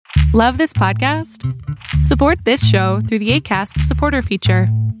Love this podcast? Support this show through the Acast supporter feature.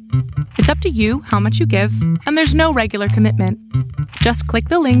 It's up to you how much you give, and there's no regular commitment. Just click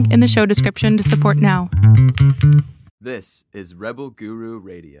the link in the show description to support now. This is Rebel Guru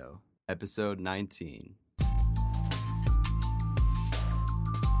Radio, episode 19.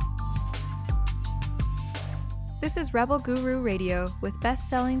 This is Rebel Guru Radio with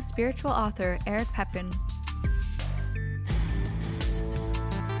best-selling spiritual author Eric Pepin.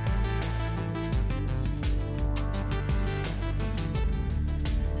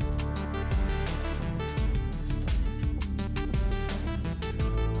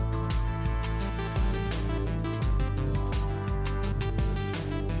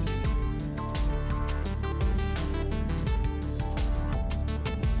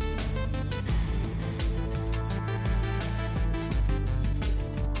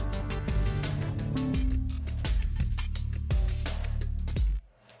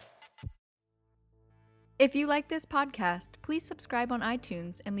 If you like this podcast, please subscribe on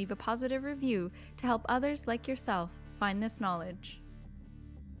iTunes and leave a positive review to help others like yourself find this knowledge.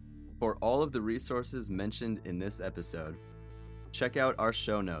 For all of the resources mentioned in this episode, check out our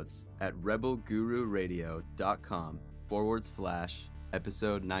show notes at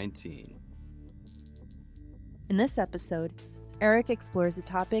rebelgururadio.com/episode 19. In this episode, Eric explores the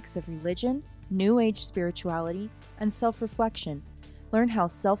topics of religion, New Age spirituality, and self-reflection. Learn how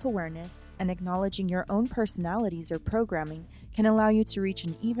self-awareness and acknowledging your own personalities or programming can allow you to reach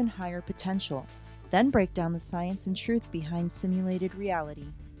an even higher potential. Then break down the science and truth behind simulated reality.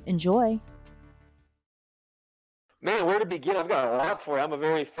 Enjoy! Man, where to begin? I've got a lot for you. I'm a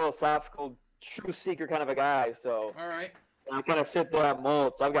very philosophical, truth seeker kind of a guy, so all right. I kind of fit that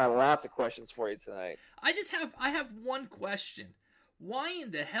mold, so I've got lots of questions for you tonight. I have one question. Why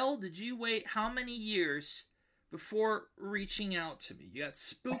in the hell did you wait how many years before reaching out to me? You got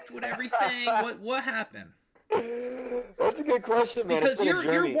spooked with everything. What happened? That's a good question, man. Because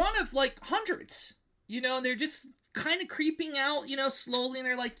you're one of like hundreds, and they're just kind of creeping out, slowly, and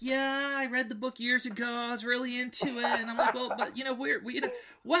they're like, yeah, I read the book years ago, I was really into it, and I'm like, well, but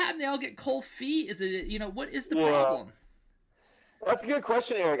what happened? They all get cold feet. Is it, what is the problem? That's a good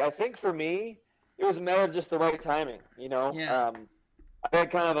question, Eric. I think for me, it was a matter of just the right timing. Yeah. I've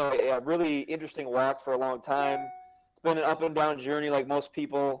had kind of a really interesting walk for a long time. It's been an up and down journey like most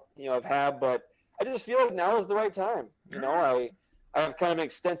people, have had, but I just feel like now is the right time. I have kind of an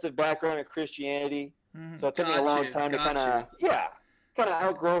extensive background in Christianity, so it took me a long time to kind of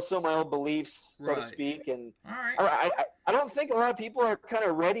outgrow some of my old beliefs, so to speak. And I don't think a lot of people are kind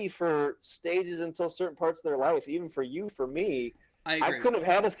of ready for stages until certain parts of their life. Even for you, for me, I couldn't have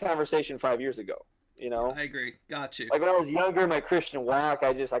had this conversation 5 years ago. I agree. Got you. Like when I was younger in my Christian walk,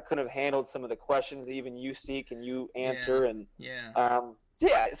 I couldn't have handled some of the questions that even you seek and you answer.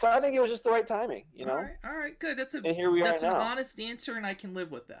 So I think it was just the right timing, All right, good. That's and here we that's are an now. honest answer, and I can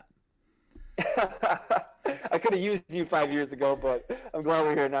live with that. I could have used you 5 years ago, but I'm glad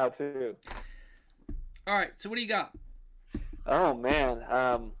we're here now too. All right, so what do you got? Oh man,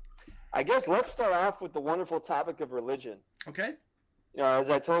 I guess let's start off with the wonderful topic of religion. Okay. As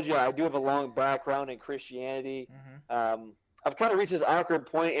I told you, I do have a long background in Christianity. Mm-hmm. I've kind of reached this awkward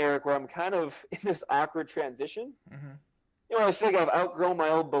point, Eric, where I'm kind of in this awkward transition. Mm-hmm. I feel like I've outgrown my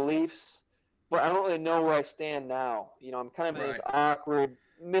old beliefs, but I don't really know where I stand now. I'm kind of in this awkward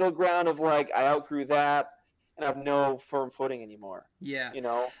middle ground of like, I outgrew that, and I have no firm footing anymore. Yeah.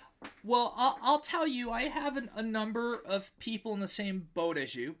 Well, I'll tell you, I have a number of people in the same boat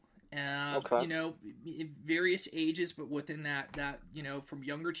as you. Various ages, but within that, from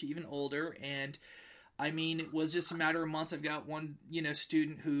younger to even older. And I mean, it was just a matter of months. I've got one,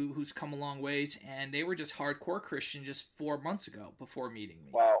 student who's come a long ways, and they were just hardcore Christian just 4 months ago before meeting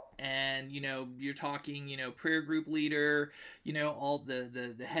me. Wow. And, you're talking, prayer group leader, all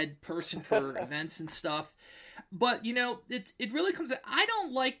the head person for events and stuff. But, it really comes, I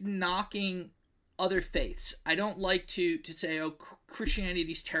don't like knocking other faiths. I don't like to say, oh,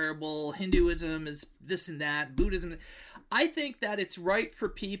 Christianity's terrible, Hinduism is this and that, Buddhism. I think that it's right for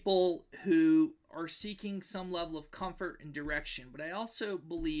people who are seeking some level of comfort and direction. But I also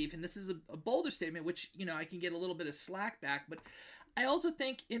believe, and this is a bolder statement, which, I can get a little bit of slack back, but I also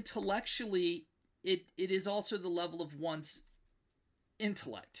think intellectually it is also the level of one's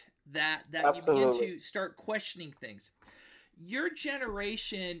intellect that you begin to start questioning things. Your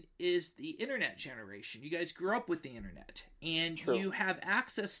generation is the internet generation. You guys grew up with the internet, and you have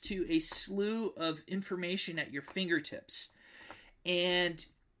access to a slew of information at your fingertips. And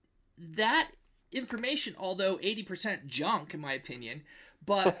that information, although 80% junk in my opinion,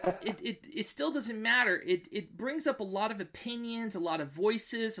 But it still doesn't matter. It brings up a lot of opinions, a lot of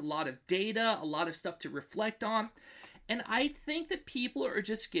voices, a lot of data, a lot of stuff to reflect on. And I think that people are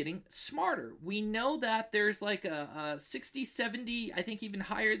just getting smarter. We know that there's like a 60, 70, I think even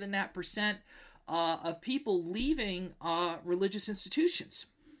higher than that percent of people leaving religious institutions.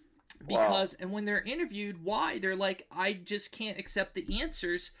 Because, and when they're interviewed, why? They're like, I just can't accept the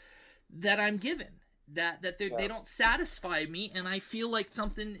answers that I'm given. That they don't satisfy me, and I feel like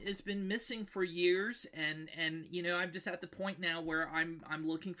something has been missing for years, and you know, I'm just at the point now where I'm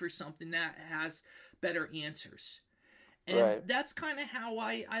looking for something that has better answers. And that's kind of how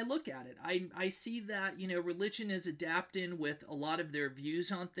I look at it. I see that, you know, religion is adapting with a lot of their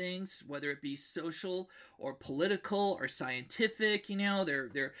views on things, whether it be social or political or scientific. You know,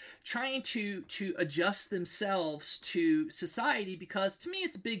 they're trying to adjust themselves to society, because to me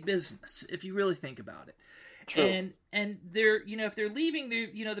it's big business if you really think about it. True. And they're, you know, if they're leaving, they're,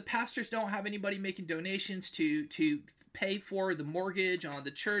 you know, the pastors don't have anybody making donations to pay for the mortgage on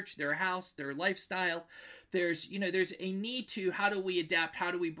the church, their house, their lifestyle. There's a need to, how do we adapt? How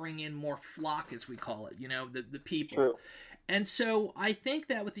do we bring in more flock, as we call it, you know, the people. True. And so I think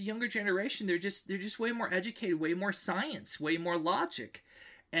that with the younger generation, they're just way more educated, way more science, way more logic.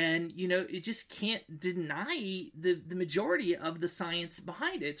 And, you know, it just can't deny the majority of the science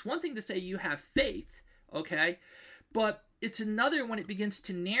behind it. It's one thing to say you have faith, okay? But it's another when it begins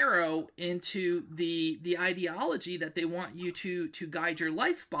to narrow into the ideology that they want you to guide your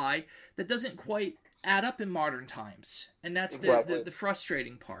life by, that doesn't quite add up in modern times. And that's the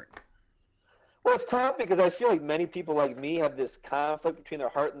frustrating part. Well, it's tough because I feel like many people like me have this conflict between their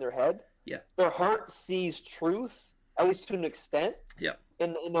heart and their head. Yeah. Their heart sees truth, at least to an extent,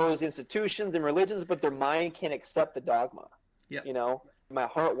 in those institutions and religions, but their mind can't accept the dogma. Yeah. You know, my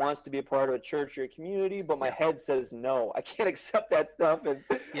heart wants to be a part of a church or a community, but my head says no. I can't accept that stuff, and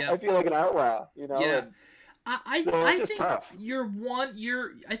I feel like an outlaw. You know. Yeah. And I think tough.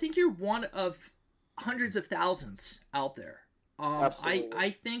 I think you're one of hundreds of thousands out there.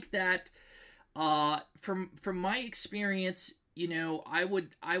 I think that from my experience, you know, I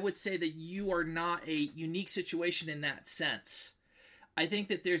would say that you are not a unique situation in that sense. I think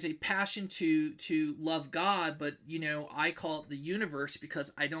that there's a passion to love God, but, you know, I call it the universe,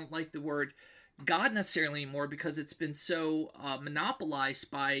 because I don't like the word God necessarily anymore, because it's been so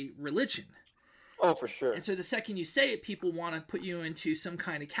monopolized by religion. Oh, for sure. And so the second you say it, people want to put you into some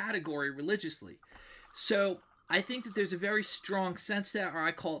kind of category religiously. So I think that there's a very strong sense that, or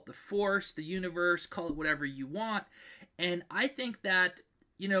I call it the force, the universe, call it whatever you want. And I think that,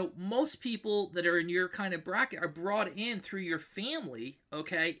 you know, most people that are in your kind of bracket are brought in through your family,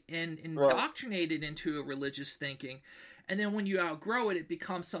 okay, and indoctrinated into a religious thinking. And then when you outgrow it, it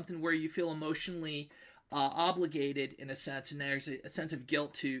becomes something where you feel emotionally obligated in a sense, and there's a sense of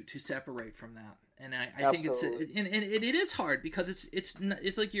guilt to separate from that. And I think it's it is hard, because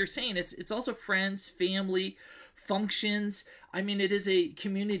it's like you're saying, it's also friends, family, functions. I mean, it is a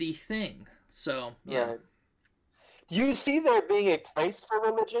community thing. So yeah. Right. Do you see there being a place for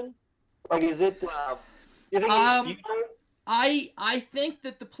religion? Like, is it? You think I think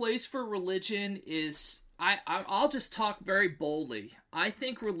that the place for religion is. I'll just talk very boldly. I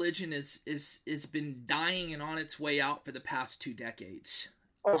think religion is been dying and on its way out for the past 2 decades.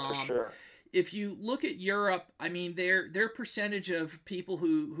 Oh, for sure. If you look at Europe, I mean, their percentage of people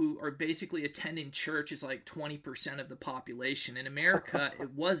who are basically attending church is like 20% of the population. In America, it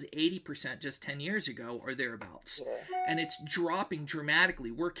was 80% just 10 years ago or thereabouts. Yeah. And it's dropping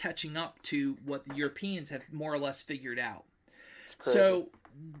dramatically. We're catching up to what the Europeans have more or less figured out. So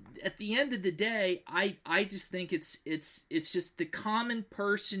at the end of the day, I just think it's just the common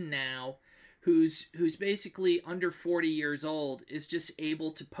person now who's basically under 40 years old is just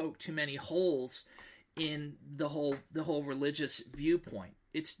able to poke too many holes in the whole religious viewpoint.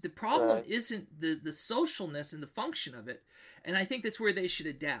 It's the problem isn't the socialness and the function of it. And I think that's where they should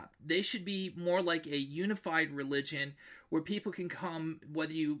adapt. They should be more like a unified religion where people can come,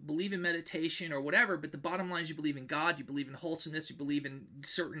 whether you believe in meditation or whatever, but the bottom line is you believe in God, you believe in wholesomeness, you believe in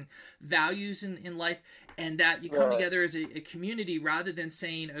certain values in life, and that you come together as a community rather than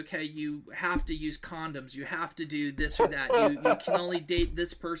saying, okay, you have to use condoms, you have to do this or that, you can only date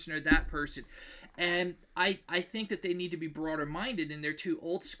this person or that person. And I think that they need to be broader minded, and they're too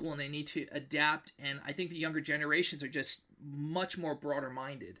old school, and they need to adapt. And I think the younger generations are just much more broader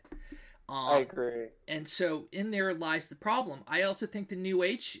minded. I agree. And so in there lies the problem. I also think the New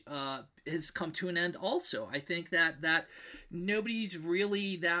Age has come to an end also. I think that nobody's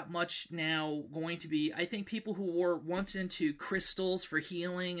really that much now going to be. I think people who were once into crystals for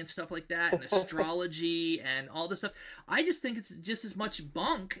healing and stuff like that, and astrology and all this stuff, I just think it's just as much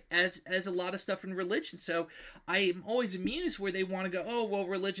bunk as a lot of stuff in religion. So I'm always amused where they want to go, oh, well,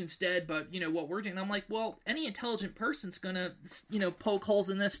 religion's dead, but what we're doing. I'm like, well, any intelligent person's gonna poke holes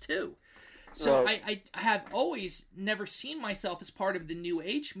in this too. So right. I have always never seen myself as part of the New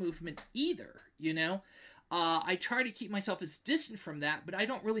Age movement either, I try to keep myself as distant from that, but I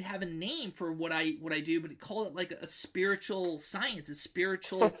don't really have a name for what I do, but call it like a spiritual science, a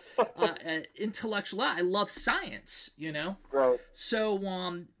spiritual intellectual. I love science, Right. So,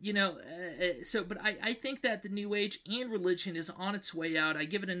 but I think that the New Age and religion is on its way out. I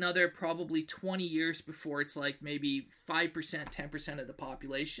give it another probably 20 years before it's like maybe 5%, 10% of the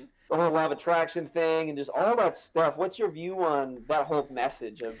population. The whole law of attraction thing and just all that stuff. What's your view on that whole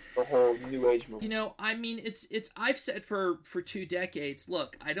message of the whole New Age movement? I mean, it's I've said for 2 decades,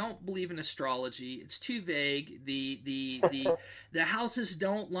 look, I don't believe in astrology. It's too vague. The houses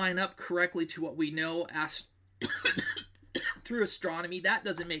don't line up correctly to what we know through astronomy. That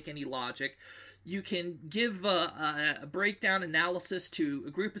doesn't make any logic. You can give a breakdown analysis to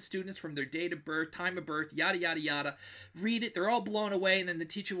a group of students from their date of birth, time of birth, yada, yada, yada. Read it. They're all blown away. And then the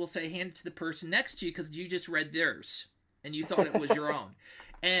teacher will say, hand it to the person next to you because you just read theirs and you thought it was your own.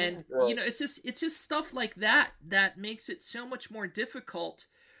 And, it's just stuff like that makes it so much more difficult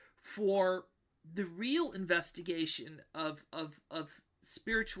for the real investigation of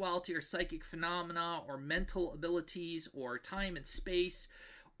spirituality or psychic phenomena or mental abilities or time and space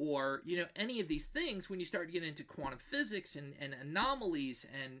or, any of these things when you start getting into quantum physics and anomalies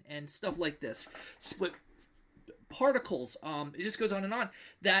and stuff like this. Split particles, it just goes on,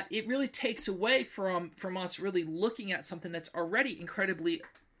 that it really takes away from us really looking at something that's already incredibly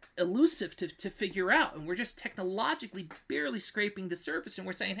elusive to figure out, and we're just technologically barely scraping the surface, and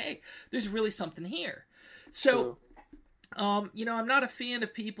we're saying, hey, there's really something here. So I'm not a fan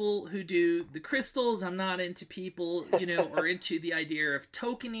of people who do the crystals. I'm not into people, or into the idea of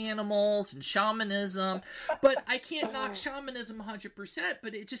token animals and shamanism. But I can't knock shamanism 100%.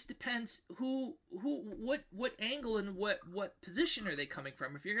 But it just depends what angle and what position are they coming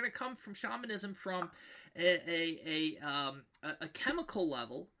from. If you're going to come from shamanism from a chemical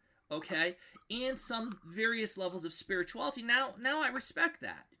level, okay, and some various levels of spirituality. Now I respect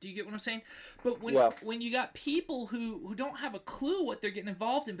that. Do you get what I'm saying? But when you got people who don't have a clue what they're getting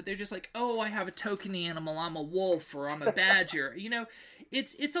involved in, but they're just like, oh, I have a token animal, I'm a wolf, or I'm a badger.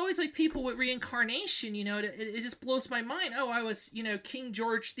 It's always like people with reincarnation. It just blows my mind. Oh, I was King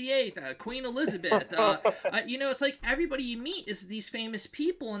George VIII, Queen Elizabeth. It's like everybody you meet is these famous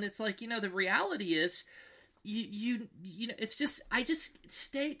people, and it's like the reality is. It's just I just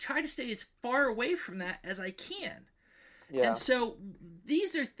try to stay as far away from that as I can. Yeah. And so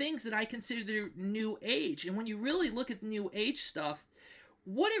these are things that I consider New Age. And when you really look at the New Age stuff,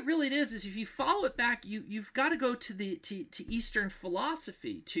 what it really is if you follow it back, you've got to go to Eastern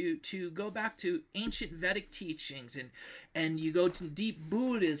philosophy, to go back to ancient Vedic teachings, and you go to deep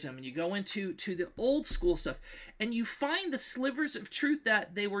Buddhism, and you go into the old school stuff, and you find the slivers of truth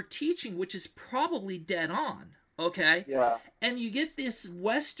that they were teaching, which is probably dead on. Okay? Yeah. And you get this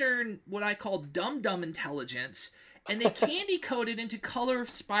Western, what I call dumb intelligence, and they candy coat it into color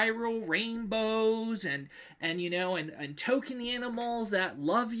spiral rainbows and token animals that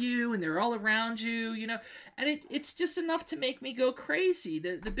love you and they're all around you, and it's just enough to make me go crazy.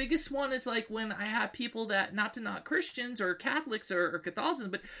 The biggest one is like when I have people that, not Christians or Catholics or Catholicism,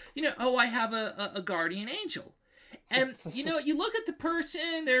 but I have a guardian angel. And, you look at the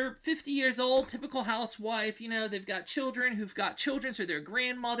person, they're 50 years old, typical housewife, they've got children who've got children, so their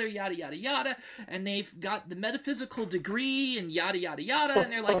grandmother, yada, yada, yada, and they've got the metaphysical degree and yada, yada, yada,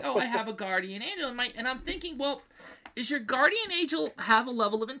 and they're like, oh, I have a guardian angel. And I'm thinking, well, is your guardian angel have a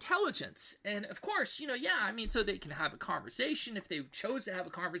level of intelligence? And of course, so they can have a conversation if they chose to have a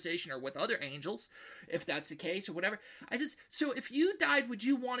conversation, or with other angels, if that's the case, or whatever. I says, so if you died, would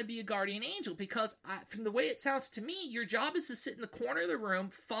you want to be a guardian angel? Because from the way it sounds to me, your job is to sit in the corner of the room,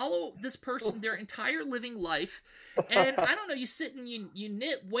 follow this person their entire living life, and I don't know, you sit and you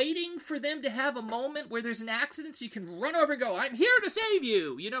knit, waiting for them to have a moment where there's an accident so you can run over and go, I'm here to save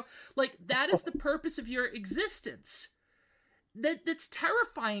you, like that is the purpose of your existence. That's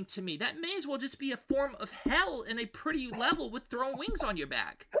terrifying to me. That may as well just be a form of hell in a pretty level with throwing wings on your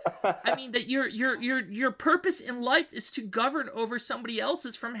back. I mean, that your purpose in life is to govern over somebody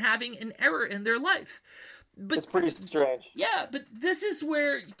else's from having an error in their life. But it's pretty strange. Yeah, but this is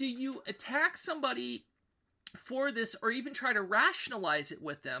where, do you attack somebody for this, or even try to rationalize it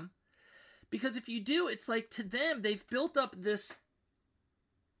with them? Because if you do, it's like to them, they've built up this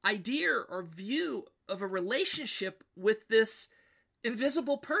idea or view of a relationship with this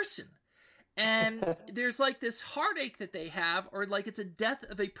invisible person. And there's like this heartache that they have, or like it's a death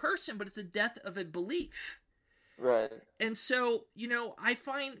of a person, but it's a death of a belief. Right. And so, I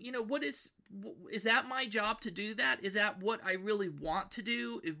find, is that my job to do that? Is that what I really want to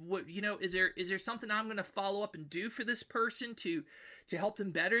do? Is there something I'm going to follow up and do for this person to help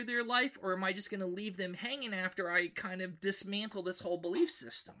them better their life? Or am I just going to leave them hanging after I kind of dismantle this whole belief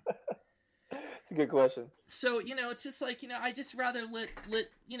system? It's a good question. So, it's just like, I just rather let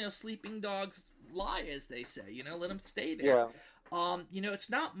sleeping dogs lie, as they say, let them stay there. Yeah. It's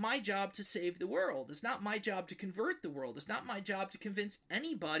not my job to save the world. It's not my job to convert the world. It's not my job to convince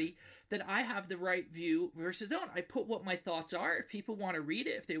anybody that I have the right view versus don't. I put what my thoughts are. If people want to read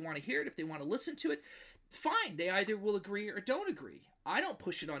it, if they want to hear it, if they want to listen to it, fine. They either will agree or don't agree. I don't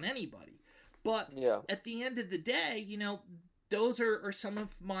push it on anybody. But at the end of the day, those are some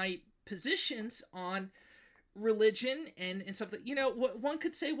of my positions on religion and stuff that, one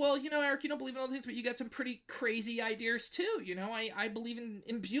could say, well, Eric, you don't believe in all things, but you got some pretty crazy ideas too. I believe in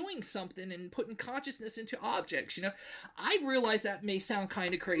imbuing something and putting consciousness into objects. I realize that may sound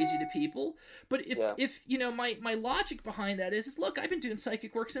kind of crazy to people, but if my logic behind that is look, I've been doing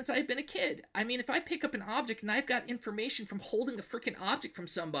psychic work since I've been a kid. I mean, if I pick up an object and I've got information from holding a freaking object from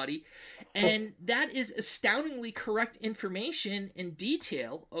somebody, and that is astoundingly correct information in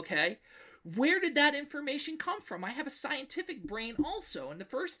detail, okay, where did that information come from? I have a scientific brain also. And the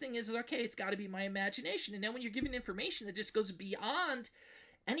first thing is okay, it's got to be my imagination. And then when you're given information that just goes beyond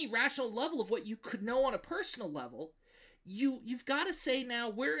any rational level of what you could know on a personal level, you've got to say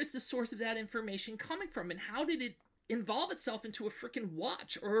now, where is the source of that information coming from? And how did it involve itself into a freaking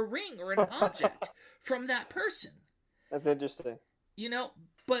watch or a ring or an object from that person? That's interesting.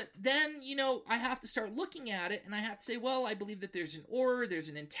 But then, I have to start looking at it and I have to say, well, I believe that there's an aura, there's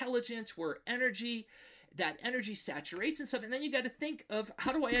an intelligence where that energy saturates and stuff. And then you got to think of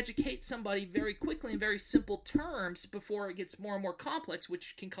how do I educate somebody very quickly in very simple terms before it gets more and more complex,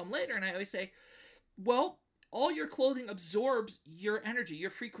 which can come later. And I always say, well, all your clothing absorbs your energy,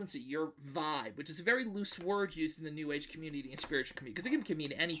 your frequency, your vibe, which is a very loose word used in the New Age community and spiritual community, because it can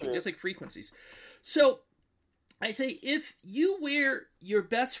mean anything, just like frequencies. So I say, if you wear your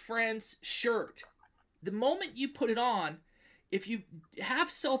best friend's shirt, the moment you put it on, if you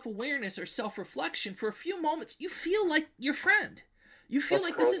have self-awareness or self-reflection for a few moments, you feel like your friend. You feel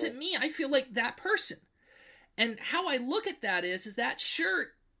like this isn't me. I feel like that person. And how I look at that is that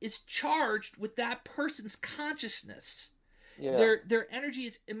shirt is charged with that person's consciousness. Yeah. Their energy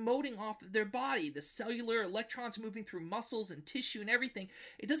is emoting off of their body. The cellular electrons moving through muscles and tissue and everything.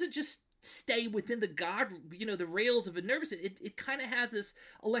 It doesn't just stay within the rails of a nervous system. It kind of has this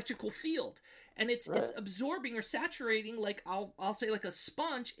electrical field, and it's absorbing or saturating, like I'll say, like a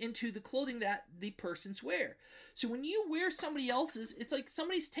sponge into the clothing that the person's wear. So when you wear somebody else's, it's like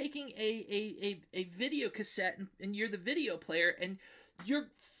somebody's taking a video cassette and you're the video player and you're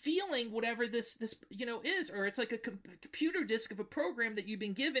feeling whatever this is, or it's like a computer disk of a program that you've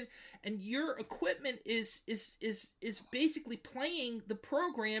been given, and your equipment is basically playing the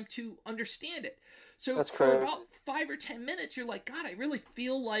program to understand it. So for about 5 or 10 minutes, you're like, God, I really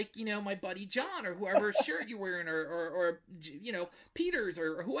feel like, my buddy John or whoever shirt you're wearing, or Peter's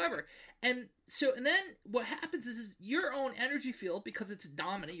or whoever. And then what happens is your own energy field, because it's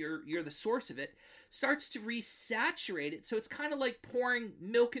dominant, you're the source of it, starts to resaturate it. So it's kind of like pouring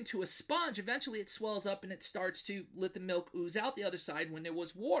milk into a sponge. Eventually it swells up and it starts to let the milk ooze out the other side when there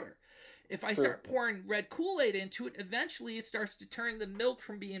was water. If I start pouring red Kool-Aid into it, eventually it starts to turn the milk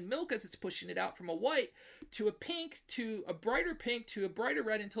from being milk as it's pushing it out from a white to a pink, to a brighter pink, to a brighter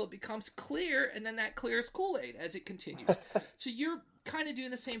red, until it becomes clear, and then that clears Kool-Aid as it continues. So you're kind of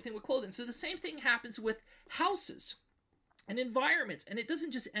doing the same thing with clothing. So the same thing happens with houses and environments, and it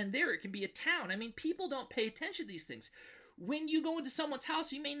doesn't just end there. It can be a town. I mean, people don't pay attention to these things. When you go into someone's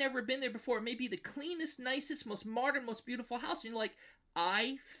house, you may never have been there before. It may be the cleanest, nicest, most modern, most beautiful house, and you're like,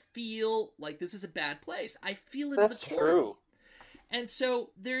 I feel like this is a bad place. I feel it. That's in the core. True. And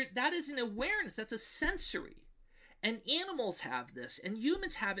so that is an awareness. That's a sensory. And animals have this, and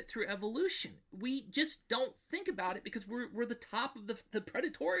humans have it through evolution. We just don't think about it because we're the top of the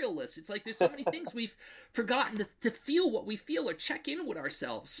predatorial list. It's like there's so many things we've forgotten to feel what we feel or check in with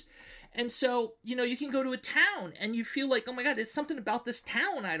ourselves. And so, you can go to a town and you feel like, oh my God, there's something about this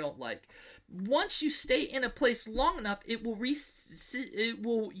town I don't like. Once you stay in a place long enough, you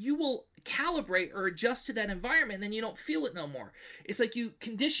will calibrate or adjust to that environment, and then you don't feel it no more. It's like you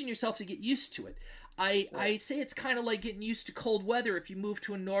condition yourself to get used to it. I say it's kind of like getting used to cold weather if you move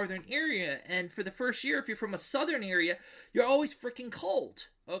to a northern area, and for the first year, if you're from a southern area, you're always freaking cold.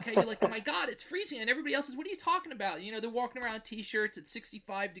 Okay, you're like, oh my God, it's freezing, and everybody else is, what are you talking about? You know, they're walking around in t-shirts at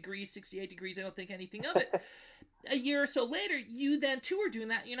 65 degrees, 68 degrees, I don't think anything of it. A year or so later, you then too are doing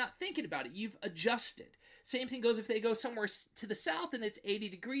that, you're not thinking about it, you've adjusted. Same thing goes if they go somewhere to the south and it's 80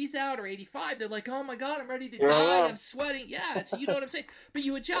 degrees out or 85, they're like, oh my God, I'm ready to die, I'm sweating. Yeah, so you know what I'm saying? But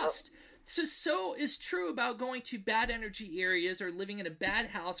you adjust. So is true about going to bad energy areas or living in a bad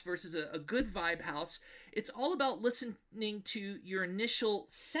house versus a good vibe house. It's all about listening to your initial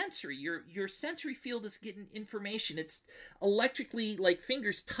sensory. Your sensory field is getting information. It's electrically, like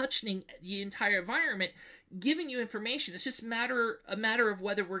fingers touching the entire environment, giving you information. It's just a matter of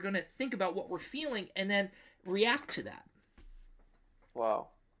whether we're going to think about what we're feeling and then react to that. Wow.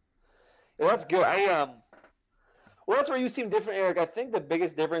 Yeah, that's good. Well, that's where you seem different, Eric. I think the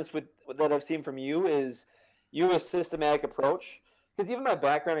biggest difference that I've seen from you is you have a systematic approach. Because even my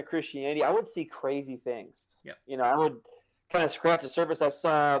background in Christianity, I would see crazy things. Yep. You know, I would kind of scratch the surface. I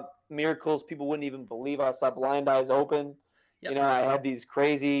saw miracles people wouldn't even believe. I saw blind eyes open. Yep. You know, I had these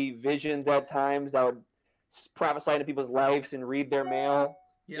crazy visions at times. I would prophesy into people's lives and read their mail.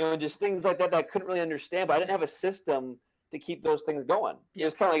 Yep. You know, just things like that I couldn't really understand. But I didn't have a system to keep those things going. Yep. It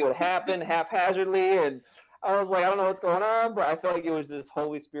was kind of like it would happen haphazardly, and I was like, I don't know what's going on, but I felt like it was this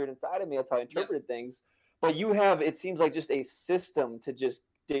Holy Spirit inside of me. That's how I interpreted things. But you have, it seems like, just a system to just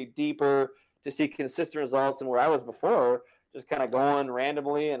dig deeper, to see consistent results. And where I was before, just kind of going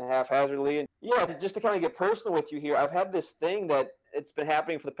randomly and haphazardly. And yeah, just to kind of get personal with you here, I've had this thing that it's been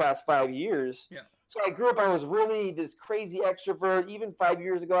happening for the past 5 years. Yeah. So I grew up, I was really this crazy extrovert. Even 5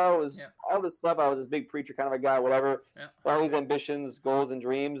 years ago, I was all this stuff. I was this big preacher kind of a guy, whatever. Yeah. All these ambitions, goals, and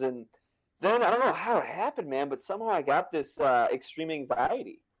dreams. And then I don't know how it happened, man, but somehow I got this extreme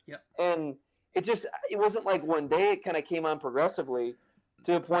anxiety. Yeah. And it wasn't like one day. It kind of came on progressively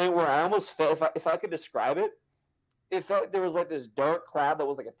to the point where I almost felt, if I could describe it, it felt like there was like this dark cloud that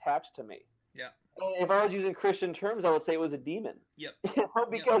was like attached to me. Yeah. And if I was using Christian terms, I would say it was a demon. Yep. You know,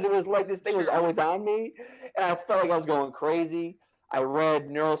 because it was like this thing was always on me, and I felt like I was going crazy. I read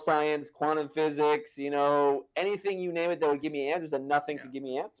neuroscience, quantum physics, you know, anything you name it that would give me answers, and nothing could give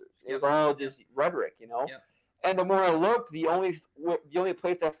me answers. It was all just rhetoric, you know. Yep. And the more I looked, the only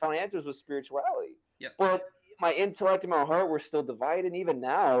place I found answers was spirituality. Yep. But my intellect and my heart were still divided. And even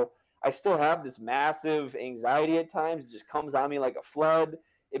now, I still have this massive anxiety at times. It just comes on me like a flood.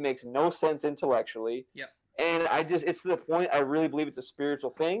 It makes no sense intellectually. Yep. And it's to the point I really believe it's a spiritual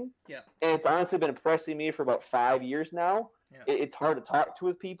thing. Yep. And it's honestly been oppressing me for about 5 years now. Yeah. It's hard to talk to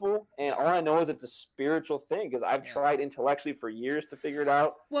with people, and all I know is it's a spiritual thing because I've tried intellectually for years to figure it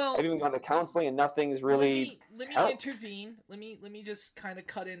out. Well, I've even gone to counseling, and nothing's really. Let me intervene. Let me just kind of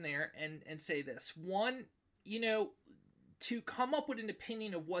cut in there and say this. One, you know, to come up with an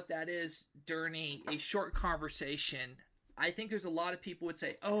opinion of what that is during a short conversation, I think there's a lot of people would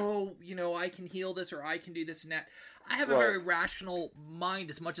say, oh, you know, I can heal this or I can do this and that. I have a very rational mind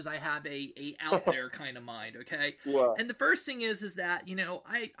as much as I have a out there kind of mind, okay? Yeah. And the first thing is that, you know,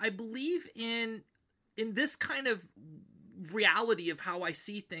 I believe in this kind of reality of how I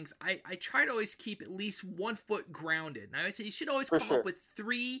see things. I try to always keep at least 1 foot grounded. And I always say you should always come up with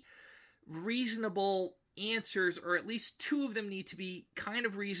 3 reasonable answers, or at least 2 of them need to be kind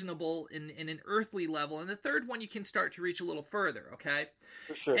of reasonable in an earthly level, and the third one you can start to reach a little further, okay?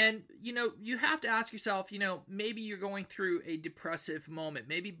 For sure. And, you know, you have to ask yourself, you know, maybe you're going through a depressive moment,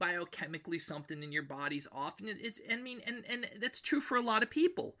 maybe biochemically something in your body's off, and and that's true for a lot of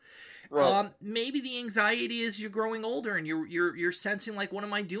people. Right. Maybe the anxiety is you're growing older and you're sensing like, what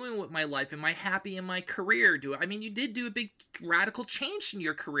am I doing with my life? Am I happy in my career? You did do a big radical change in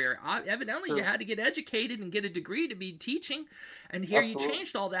your career. Evidently, you had to get educated and get a degree to be teaching, and here you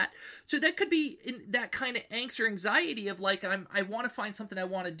changed all that. So that could be in that kind of angst or anxiety of like, I want to find something I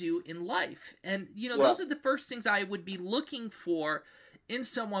want to do in life, and you know, those are the first things I would be looking for in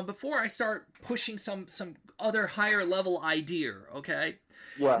someone before I start pushing some other higher level idea. Okay.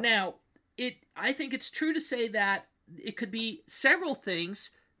 Yeah. Now, I think it's true to say that it could be several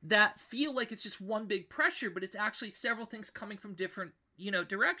things that feel like it's just one big pressure, but it's actually several things coming from different, you know,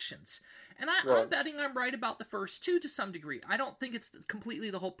 directions. And I'm betting I'm right about the first 2 to some degree. I don't think it's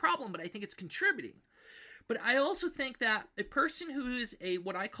completely the whole problem, but I think it's contributing. But I also think that a person who is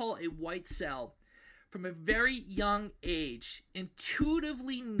what I call a white cell, from a very young age,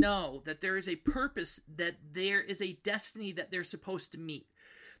 intuitively know that there is a purpose, that there is a destiny that they're supposed to meet.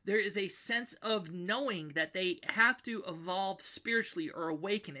 There is a sense of knowing that they have to evolve spiritually or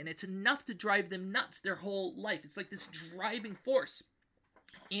awaken, and it's enough to drive them nuts their whole life. It's like this driving force.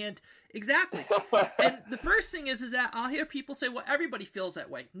 And exactly. And the first thing is that I'll hear people say, well, everybody feels that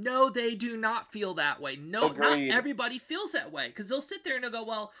way. No, they do not feel that way. No, Agreed. Not everybody feels that way. Because they'll sit there and they'll go,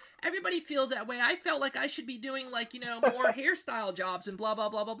 well, everybody feels that way. I felt like I should be doing, like, more hairstyle jobs and blah, blah,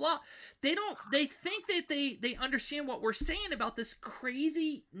 blah, blah, blah. They think that they understand what we're saying about this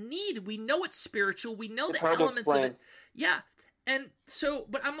crazy need. We know it's spiritual. We know the elements of it. Yeah. And so,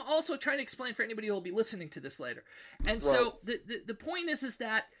 but I'm also trying to explain for anybody who will be listening to this later. And so the point is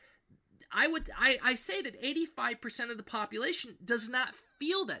that I say that 85% of the population does not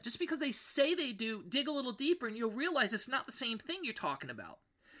feel that. Just because they say they do, dig a little deeper and you'll realize it's not the same thing you're talking about.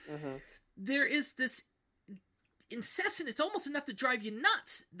 Mm-hmm. There is this incessant, it's almost enough to drive you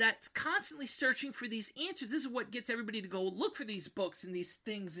nuts, that's constantly searching for these answers. This is what gets everybody to go look for these books and these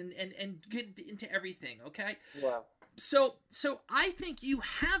things and get into everything, okay? Yeah. So I think you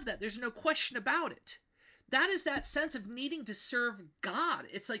have that. There's no question about it. That is that sense of needing to serve God.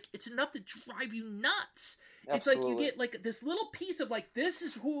 It's like, it's enough to drive you nuts. Absolutely. It's like you get like this little piece of like, this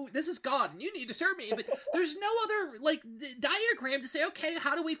is God and you need to serve me. But there's no other like diagram to say, okay,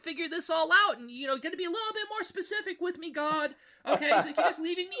 how do we figure this all out? And got to be a little bit more specific with me, God. Okay, so you're just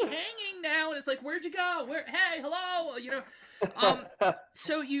leaving me hanging now. And it's like, where'd you go? Hey, hello,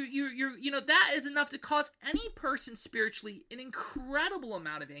 so you're that is enough to cause any person spiritually an incredible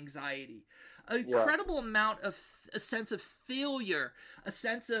amount of anxiety. An incredible amount of a sense of failure, a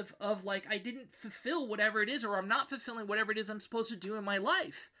sense of like, I didn't fulfill whatever it is, or I'm not fulfilling whatever it is I'm supposed to do in my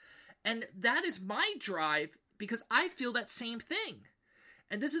life. And that is my drive, because I feel that same thing.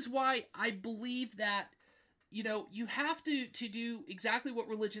 And this is why I believe that, you have to do exactly what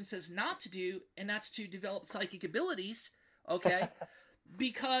religion says not to do, and that's to develop psychic abilities, okay?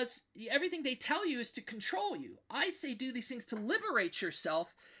 Because everything they tell you is to control you. I say do these things to liberate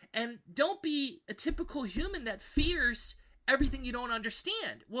yourself. And don't be a typical human that fears everything you don't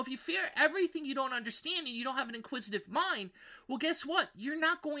understand. Well, if you fear everything you don't understand and you don't have an inquisitive mind, well, guess what? You're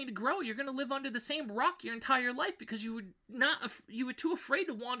not going to grow. You're going to live under the same rock your entire life because you were too afraid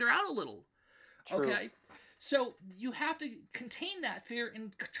to wander out a little. True. Okay? So you have to contain that fear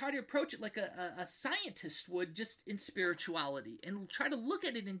and try to approach it like a scientist would, just in spirituality, and try to look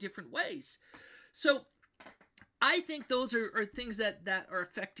at it in different ways. So I think those are things that are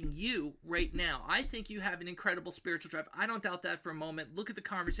affecting you right now. I think you have an incredible spiritual drive. I don't doubt that for a moment. Look at the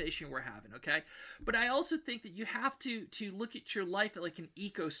conversation we're having, okay? But I also think that you have to look at your life like an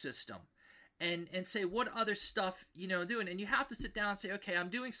ecosystem and say, what other stuff, doing? And you have to sit down and say, okay, I'm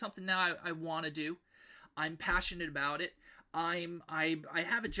doing something now I want to do. I'm passionate about it. I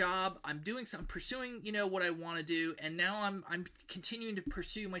have a job. I'm pursuing, what I want to do, and now I'm continuing to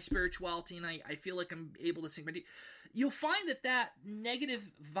pursue my spirituality, and I feel like I'm able to sing. But you'll find that negative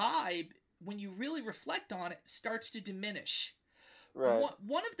vibe, when you really reflect on it, starts to diminish. Right.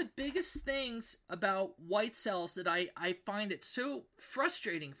 One of the biggest things about white cells that I find it so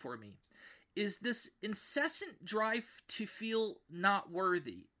frustrating for me is this incessant drive to feel not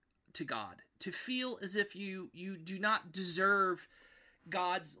worthy to God, to feel as if you do not deserve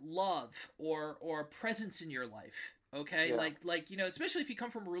God's love or presence in your life. Okay. Yeah. Like, especially if you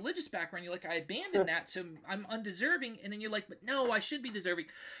come from a religious background, you're like, I abandoned that, so I'm undeserving. And then you're like, but no, I should be deserving.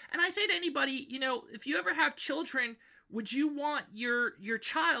 And I say to anybody, if you ever have children, would you want your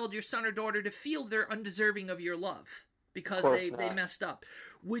child, your son or daughter, to feel they're undeserving of your love because they messed up?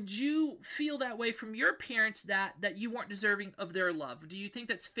 Would you feel that way from your parents, that you weren't deserving of their love? Do you think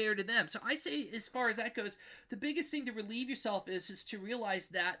that's fair to them? So I say, as far as that goes, the biggest thing to relieve yourself is to realize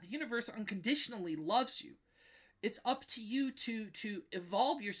that the universe unconditionally loves you. It's up to you to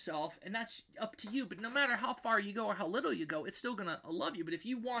evolve yourself, and that's up to you. But no matter how far you go or how little you go, it's still going to love you. But if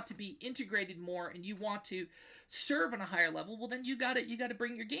you want to be integrated more and you want to serve on a higher level, well, then you got to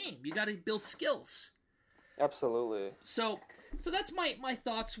bring your game. You got to build skills. Absolutely. So that's my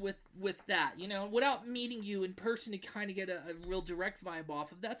thoughts with that. Without meeting you in person to kind of get a real direct vibe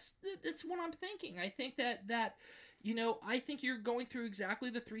off of, that's what I'm thinking. I think that I think you're going through exactly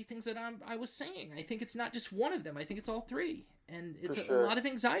the three things that I was saying. I think it's not just one of them. I think it's all three. And it's a lot of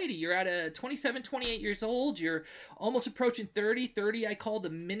anxiety. You're at 27, 28 years old. You're almost approaching 30. 30 I call the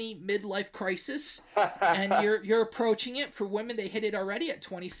mini midlife crisis. And you're approaching it. For women, they hit it already at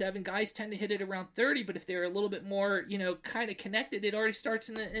 27. Guys tend to hit it around 30. But if they're a little bit more, kind of connected, it already starts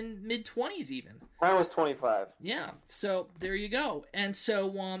in mid-20s even. Mine was 25. Yeah. So there you go. And so,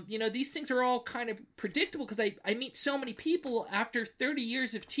 these things are all kind of predictable because I meet so many people after 30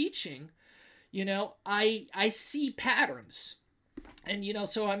 years of teaching. I see patterns. And,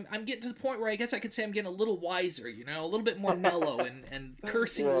 so I'm getting to the point where I guess I could say I'm getting a little wiser, a little bit more mellow and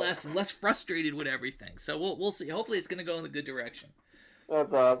cursing less and less frustrated with everything. So we'll see. Hopefully it's going to go in the good direction.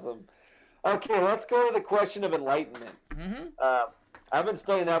 That's awesome. Okay, let's go to the question of enlightenment. I've been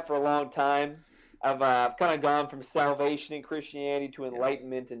studying that for a long time. I've kind of gone from salvation in Christianity to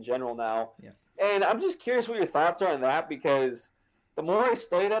enlightenment in general now. Yeah. And I'm just curious what your thoughts are on that, because the more I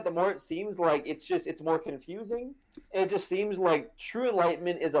study that, the more it seems like it's more confusing. It just seems like true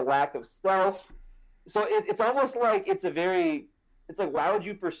enlightenment is a lack of self. So it's almost like it's like, why would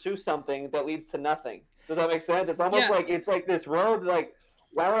you pursue something that leads to nothing? Does that make sense? It's almost like it's like this road, like,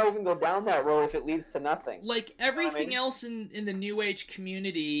 why would I even go down that road if it leads to nothing? Like everything else in the New Age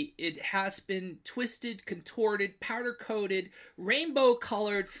community, it has been twisted, contorted, powder-coated,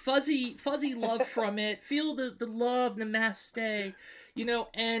 rainbow-colored, fuzzy love from it. Feel the love, namaste,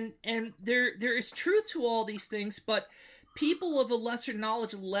 and there is truth to all these things, but people of a lesser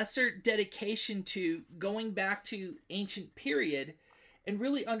knowledge, lesser dedication to going back to ancient period and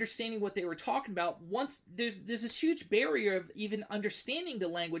really understanding what they were talking about, once there's this huge barrier of even understanding the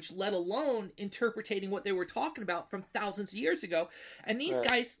language, let alone interpreting what they were talking about from thousands of years ago. And these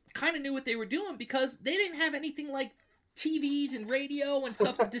guys kind of knew what they were doing because they didn't have anything like TVs and radio and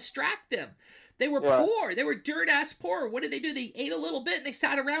stuff to distract them. They were poor. They were dirt-ass poor. What did they do? They ate a little bit and they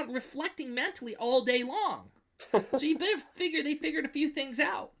sat around reflecting mentally all day long. So you better figure they figured a few things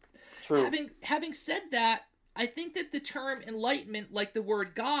out. True. Having said that, I think that the term enlightenment, like the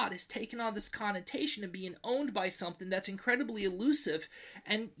word God, has taken on this connotation of being owned by something that's incredibly elusive,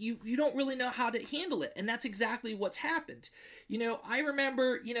 and you don't really know how to handle it, and that's exactly what's happened. I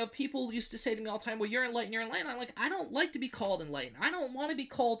remember, people used to say to me all the time, well, you're enlightened, you're enlightened. I'm like, I don't like to be called enlightened. I don't want to be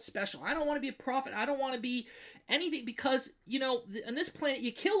called special. I don't want to be a prophet. I don't want to be anything because, on this planet,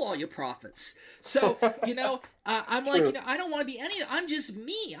 you kill all your prophets. So, I'm like, I don't want to be any, I'm just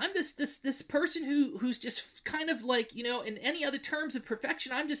me. I'm just this person who's just kind of like, in any other terms of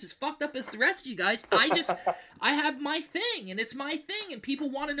perfection, I'm just as fucked up as the rest of you guys. I have my thing, and it's my thing, and people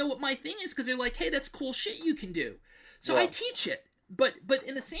want to know what my thing is because they're like, hey, that's cool shit you can do. So I teach it, but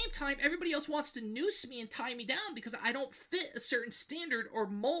in the same time, everybody else wants to noose me and tie me down because I don't fit a certain standard or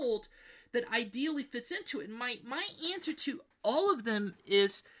mold that ideally fits into it. And my answer to all of them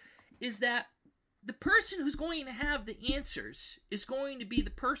is that the person who's going to have the answers is going to be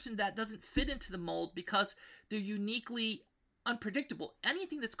the person that doesn't fit into the mold because they're uniquely unpredictable.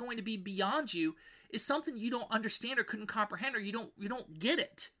 Anything that's going to be beyond you is something you don't understand or couldn't comprehend, or you don't get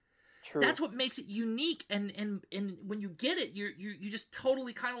it. True. That's what makes it unique, and when you get it, you just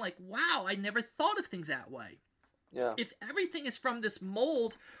totally kind of like, wow, I never thought of things that way. Yeah. If everything is from this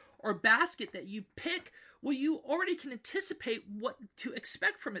mold or basket that you pick, well, you already can anticipate what to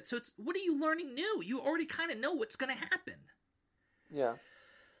expect from it. So it's, what are you learning new? You already kind of know what's going to happen. Yeah.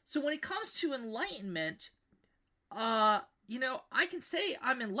 So when it comes to enlightenment, I can say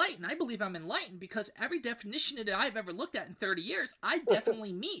I'm enlightened. I believe I'm enlightened because every definition that I've ever looked at in 30 years, I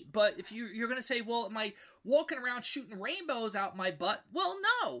definitely meet. But if you're going to say, well, am I walking around shooting rainbows out my butt? Well,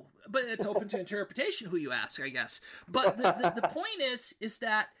 no. But it's open to interpretation who you ask, I guess. But the point is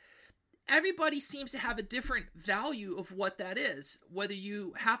that everybody seems to have a different value of what that is. Whether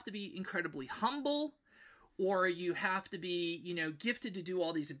you have to be incredibly humble, or you have to be, gifted to do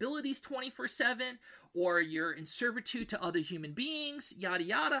all these abilities 24/7, or you're in servitude to other human beings, yada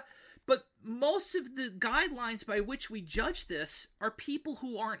yada. But most of the guidelines by which we judge this are people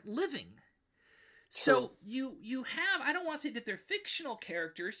who aren't living. So you have, I don't want to say that they're fictional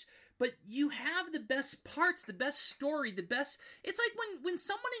characters, but you have the best parts, the best story, the best. It's like when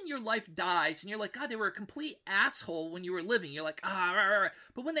someone in your life dies and you're like, God, they were a complete asshole when you were living. You're like, rah, rah, rah.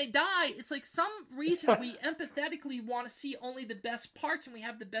 But when they die, it's like some reason we empathetically want to see only the best parts, and we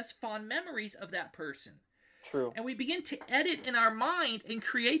have the best fond memories of that person. True. And we begin to edit in our mind and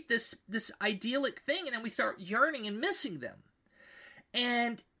create this idyllic thing, and then we start yearning and missing them.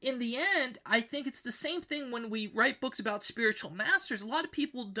 And in the end, I think it's the same thing when we write books about spiritual masters. A lot of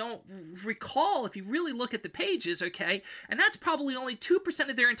people don't recall, if you really look at the pages, okay? And that's probably only 2%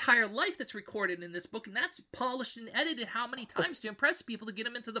 of their entire life that's recorded in this book, and that's polished and edited how many times to impress people to get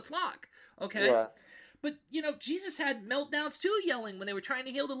them into the flock, okay? Yeah. But, Jesus had meltdowns too, yelling when they were trying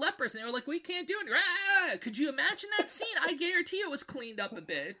to heal the lepers, and they were like, we can't do it. Ah! Could you imagine that scene? I guarantee it was cleaned up a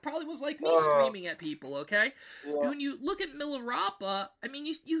bit. It probably was like me screaming at people, okay? Yeah. When you look at Milarepa, I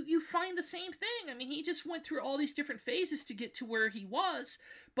mean, you find the same thing. I mean, he just went through all these different phases to get to where he was,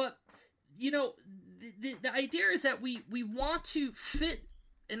 but, the idea is that we want to fit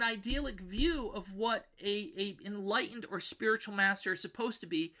an idyllic view of what a enlightened or spiritual master is supposed to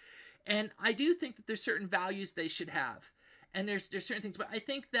be. And I do think that there's certain values they should have, and there's certain things. But I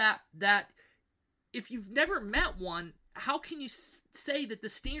think that if you've never met one, how can you say that the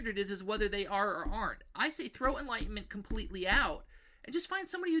standard is whether they are or aren't? I say throw enlightenment completely out and just find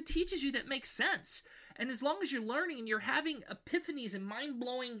somebody who teaches you that makes sense. And as long as you're learning and you're having epiphanies and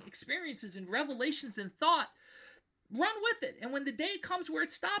mind-blowing experiences and revelations and thought, run with it. And when the day comes where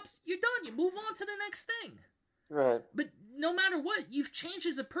it stops, you're done. You move on to the next thing. Right. But no matter what, you've changed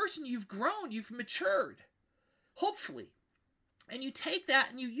as a person. You've grown. You've matured. Hopefully. And you take that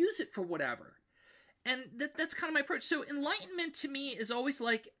and you use it for whatever. And that's kind of my approach. So enlightenment to me is always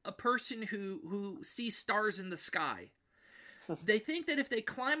like a person who sees stars in the sky. They think that if they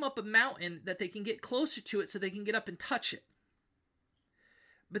climb up a mountain that they can get closer to it so they can get up and touch it.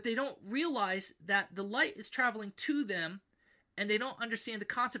 But they don't realize that the light is traveling to them, and they don't understand the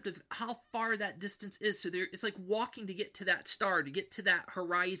concept of how far that distance is. So it's like walking to get to that star, to get to that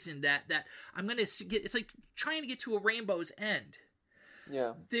horizon that I'm going to get. It's like trying to get to a rainbow's end.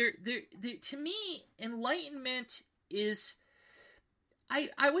 Yeah. To me, enlightenment is,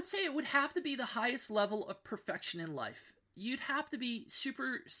 I would say it would have to be the highest level of perfection in life. You'd have to be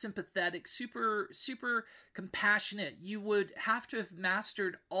super sympathetic, super compassionate. You would have to have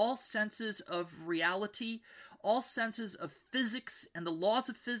mastered all senses of reality, all senses of physics and the laws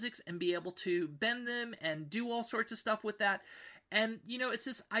of physics, and be able to bend them and do all sorts of stuff with that. And, it's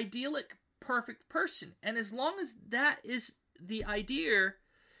this idyllic, perfect person. And as long as that is the idea,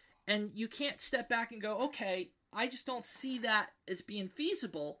 and you can't step back and go, okay, I just don't see that as being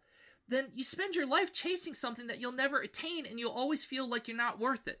feasible, then you spend your life chasing something that you'll never attain, and you'll always feel like you're not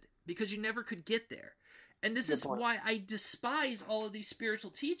worth it because you never could get there. And this is why I despise all of these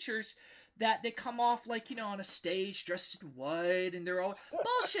spiritual teachers that they come off like, on a stage dressed in white, and they're all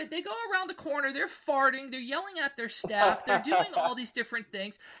bullshit. They go around the corner, they're farting, they're yelling at their staff, they're doing all these different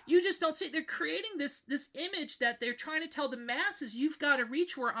things. You just don't see it. They're creating this image that they're trying to tell the masses, you've got to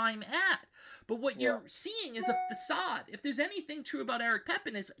reach where I'm at. But what you're seeing is a facade. If there's anything true about Eric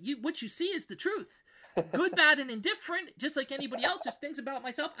Pepin, is what you see is the truth. Good, bad, and indifferent, just like anybody else. There's things about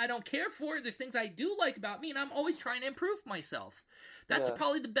myself I don't care for. There's things I do like about me, and I'm always trying to improve myself. That's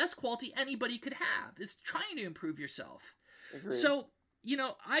probably the best quality anybody could have, is trying to improve yourself. Agreed. So,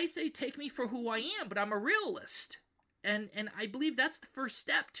 I say take me for who I am, but I'm a realist. And I believe that's the first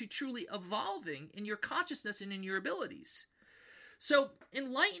step to truly evolving in your consciousness and in your abilities. So,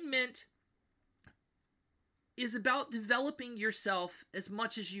 enlightenment is about developing yourself as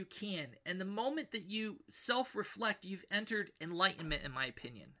much as you can. And the moment that you self-reflect, you've entered enlightenment, in my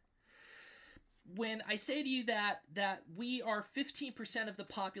opinion. When I say to you that we are 15% of the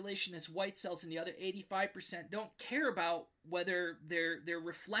population as white cells and the other 85% don't care about whether they're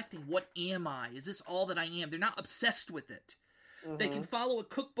reflecting, what am I? Is this all that I am? They're not obsessed with it. Mm-hmm. They can follow a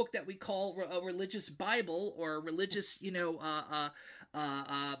cookbook that we call a religious Bible or a religious,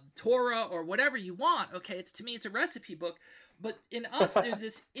 Torah or whatever you want. Okay, to me, it's a recipe book. But in us, there's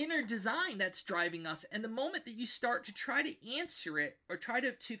this inner design that's driving us. And the moment that you start to try to answer it or try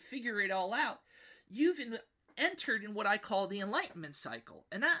to figure it all out, you've entered in what I call the enlightenment cycle.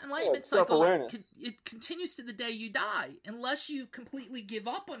 And that enlightenment cycle, it continues to the day you die. Unless you completely give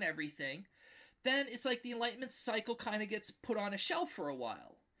up on everything, then it's like the enlightenment cycle kind of gets put on a shelf for a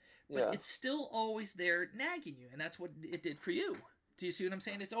while. But it's still always there nagging you. And that's what it did for you. Do you see what I'm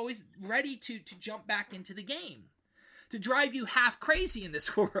saying? It's always ready to jump back into the game, to drive you half crazy in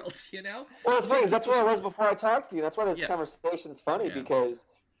this world, Well, it's funny. That's where I was before I talked to you. That's why this conversation's funny, because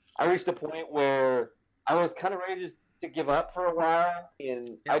I reached a point where I was kind of ready to give up for a while.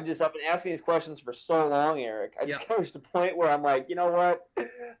 And I've been asking these questions for so long, Eric. I just kind of reached a point where I'm like, you know what?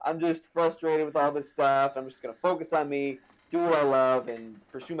 I'm just frustrated with all this stuff. I'm just going to focus on me, do what I love, and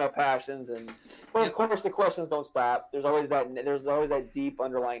pursue my passions. But of course, the questions don't stop. There's always that deep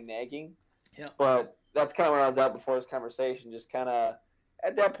underlying nagging. Yeah. But that's kind of where I was at before this conversation. Just kind of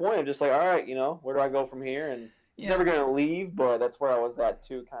at that point, I'm just like, all right, where do I go from here? And it's never going to leave, but that's where I was at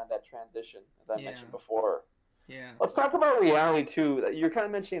too, kind of that transition, as I mentioned before. Yeah. Let's talk about reality too. You're kind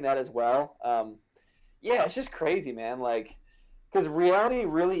of mentioning that as well. It's just crazy, man. Like, because reality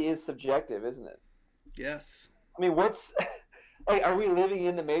really is subjective, isn't it? Yes. I mean, what's like? Are we living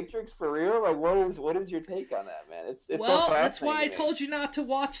in the Matrix for real? Like, what is your take on that, man? It's well, so that's why I told you not to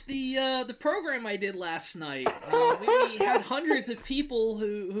watch the program I did last night. We had hundreds of people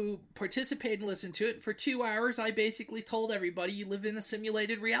who participated and listened to it. For 2 hours, I basically told everybody you live in a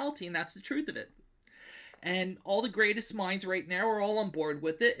simulated reality, and that's the truth of it. And all the greatest minds right now are all on board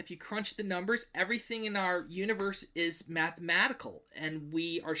with it. If you crunch the numbers, everything in our universe is mathematical, and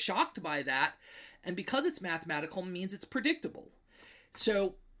we are shocked by that. And because it's mathematical, means it's predictable.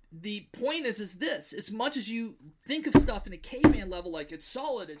 So the point is this: as much as you think of stuff in a caveman level, like it's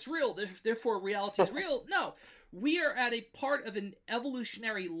solid, it's real, therefore reality is real. No, we are at a part of an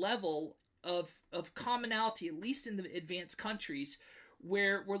evolutionary level of commonality, at least in the advanced countries,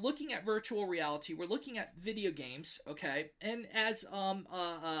 where we're looking at virtual reality, we're looking at video games, okay? And as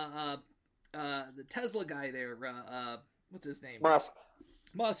the Tesla guy there, what's his name?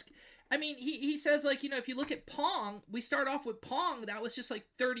 Musk. I mean, he says, like, you know, if you look at Pong, we start off with Pong, that was just like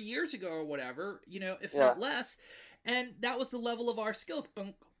 30 years ago or whatever, you know, if not less, and that was the level of our skills,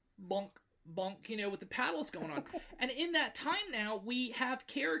 bunk, bunk, bunk, you know, with the paddles going on. And in that time now, we have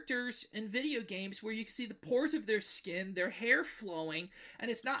characters in video games where you can see the pores of their skin, their hair flowing,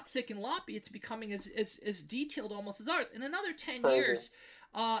 and it's not thick and loppy, it's becoming as detailed almost as ours. In another 10 years,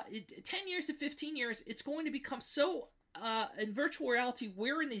 10 years to 15 years, it's going to become so... in virtual reality,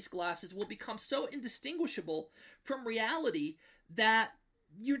 wearing these glasses will become so indistinguishable from reality that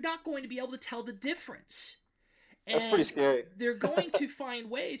you're not going to be able to tell the difference. That's pretty scary. They're going to find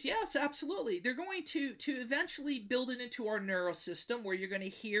ways. Yes, absolutely. They're going to eventually build it into our neural system where you're going to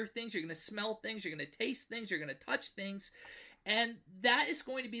hear things, you're going to smell things, you're going to taste things, you're going to touch things. And that is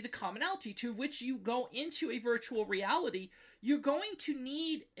going to be the commonality to which you go into a virtual reality. You're going to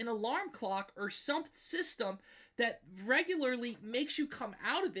need an alarm clock or some system that regularly makes you come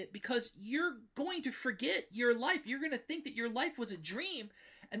out of it, because you're going to forget your life. You're going to think that your life was a dream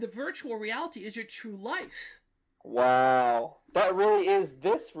and the virtual reality is your true life. Wow. That really is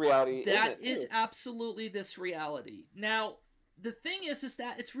this reality. That is absolutely this reality. Now, the thing is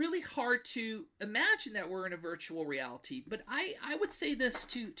that it's really hard to imagine that we're in a virtual reality. But I would say this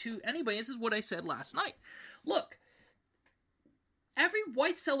to anybody. This is what I said last night. Look, every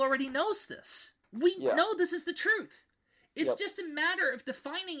white cell already knows this. We know this is the truth. It's just a matter of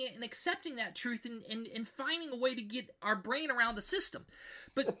defining it and accepting that truth and finding a way to get our brain around the system.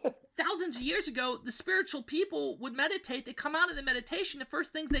 But thousands of years ago, the spiritual people would meditate. They come out of the meditation. The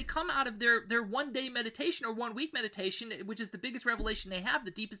first things they come out of their one-day meditation or one-week meditation, which is the biggest revelation they have,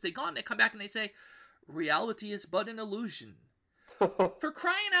 the deepest they've gone, they come back and they say, reality is but an illusion. For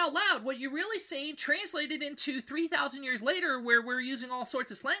crying out loud, what you're really saying, translated into 3,000 years later, where we're using all sorts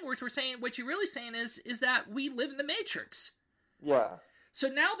of slang words, we're saying, what you're really saying is that we live in the Matrix. Yeah. So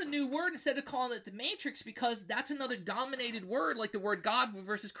now the new word, instead of calling it the Matrix, because that's another dominated word, like the word God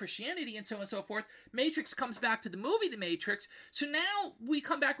versus Christianity and so on and so forth, Matrix comes back to the movie The Matrix. So now we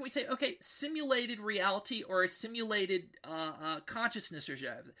come back and we say, okay, simulated reality or a simulated consciousnor.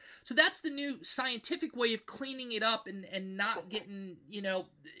 So that's the new scientific way of cleaning it up and not getting, you know,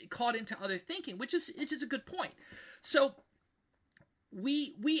 caught into other thinking, which is a good point. So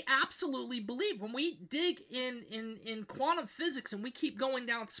we absolutely believe, when we dig in quantum physics and we keep going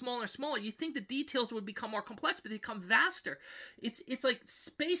down smaller and smaller, you think the details would become more complex, but they become vaster. It's like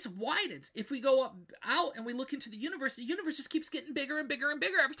space widens. If we go out and we look into the universe just keeps getting bigger and bigger and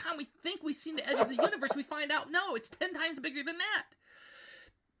bigger. Every time we think we've seen the edges of the universe, we find out, no, it's 10 times bigger than that.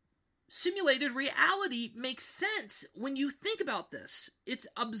 Simulated reality makes sense when you think about this. It's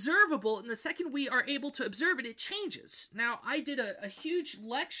observable, and the second we are able to observe it, it changes. Now, I did a huge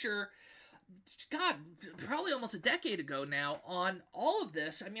lecture, God, probably almost a decade ago now, on all of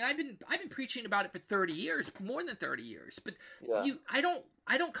this. I mean, I've been preaching about it for 30 years, more than 30 years. But I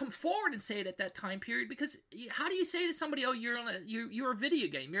don't come forward and say it at that time period, because how do you say to somebody, oh, you're a video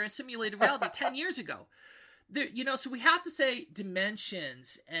game, you're in simulated reality 10 years ago? There, you know, so we have to say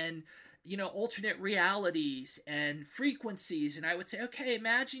dimensions and, you know, alternate realities and frequencies. And I would say, okay,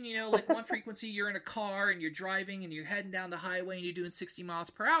 imagine, you know, like one frequency, you're in a car and you're driving and you're heading down the highway and you're doing 60 miles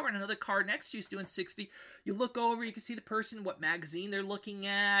per hour, and another car next to you is doing 60. You look over, you can see the person, what magazine they're looking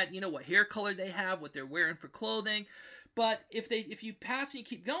at, you know, what hair color they have, what they're wearing for clothing. But if you pass and you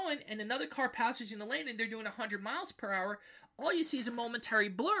keep going and another car passes you in the lane and they're doing 100 miles per hour, all you see is a momentary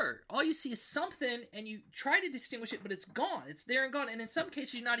blur. All you see is something, and you try to distinguish it, but it's gone. It's there and gone. And in some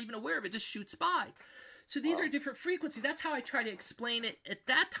cases, you're not even aware of it. It just shoots by. So these are different frequencies. That's how I try to explain it at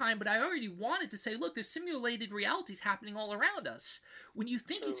that time. But I already wanted to say, look, there's simulated realities happening all around us. When you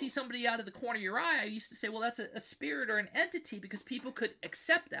think you see somebody out of the corner of your eye, I used to say, well, that's a spirit or an entity, because people could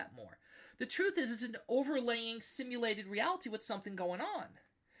accept that more. The truth is, it's an overlaying simulated reality with something going on.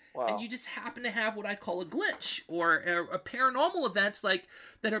 Wow. And you just happen to have what I call a glitch or a paranormal events like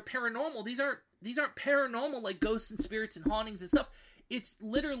that are paranormal. These aren't paranormal like ghosts and spirits and hauntings and stuff. It's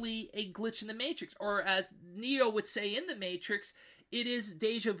literally a glitch in the Matrix, or as Neo would say in the Matrix, it is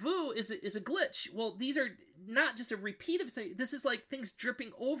deja vu is a glitch. Well, these are not just a repeat of it. This is like things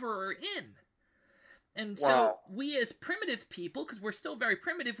dripping over or in. And so we as primitive people, because we're still very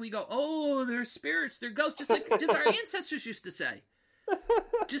primitive, we go, oh, they're spirits, they're ghosts, just our ancestors used to say.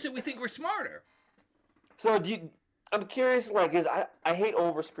 Just that we think we're smarter. So I'm curious, like, I hate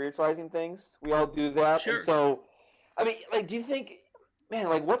over spiritualizing things. We all do that. Sure. And so, I mean, like, do you think, man,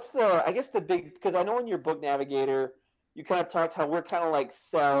 like what's the, I guess the big, because I know in your book Navigator, you kind of talked how we're kind of like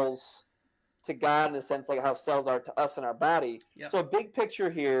cells to God in a sense, like how cells are to us in our body. Yep. So a big picture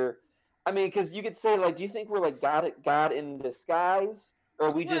here, I mean, because you could say, like, do you think we're like God in disguise?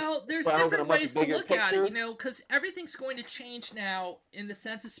 Or we well, there's different ways to look at it, you know, because everything's going to change now in the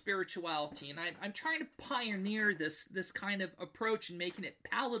sense of spirituality, and I'm trying to pioneer this kind of approach and making it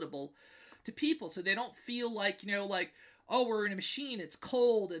palatable to people, so they don't feel like, you know, like, oh, we're in a machine, it's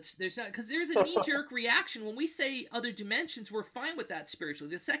cold, there's not, because there's a knee-jerk reaction when we say other dimensions. We're fine with that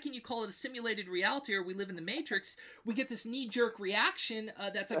spiritually. The second you call it a simulated reality or we live in the Matrix, we get this knee-jerk reaction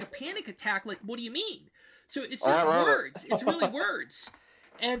that's like a panic attack. Like, what do you mean? So it's just words. It's really words.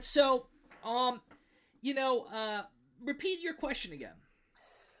 And so, you know, repeat your question again.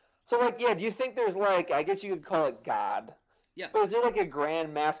 So, like, yeah, do you think there's, like, I guess you could call it God? Yes. So is there, like, a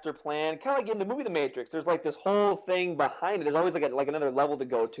grand master plan? Kind of like in the movie The Matrix, there's, like, this whole thing behind it. There's always, like, another level to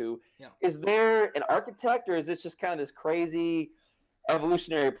go to. Yeah. Is there an architect, or is this just kind of this crazy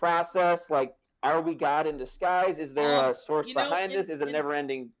evolutionary process? Like, are we God in disguise? Is there a source behind this? Is it a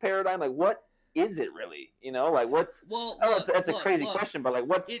never-ending paradigm? Like, what is it really? You know, like what's? Well, that's a crazy question, but like,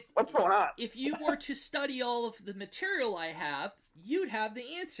 what's going on? If you were to study all of the material I have, you'd have the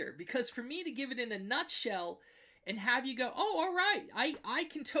answer. Because for me to give it in a nutshell and have you go, oh, all right, I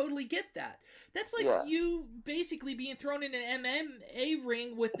can totally get that. That's like you basically being thrown in an MMA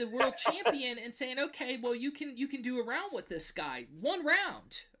ring with the world champion and saying, okay, well, you can do a round with this guy, 1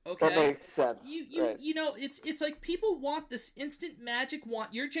 round. Okay, that makes sense. You know, it's like people want this instant magic.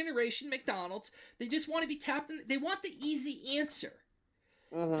 Want your generation McDonald's? They just want to be tapped in. They want the easy answer.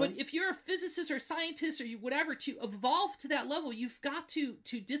 Mm-hmm. But if you're a physicist or scientist or whatever, to evolve to that level, you've got to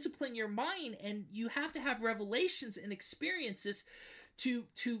discipline your mind, and you have to have revelations and experiences to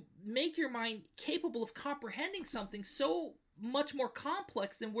make your mind capable of comprehending something so much more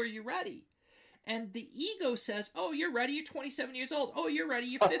complex than where you're ready. And the ego says, oh, you're ready, you're 27 years old. Oh, you're ready,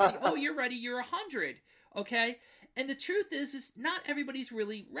 you're 50. Oh, you're ready, you're 100. Okay? And the truth is not everybody's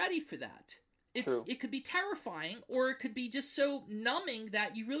really ready for that. It could be terrifying, or it could be just so numbing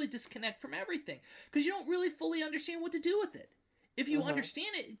that you really disconnect from everything. Because you don't really fully understand what to do with it. If you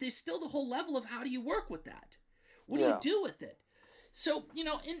understand it, there's still the whole level of how do you work with that? What do you do with it? So, you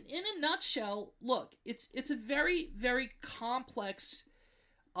know, in a nutshell, look, it's a very, very complex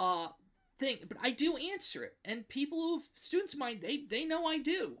thing, but I do answer it, and people who students of mine, they know I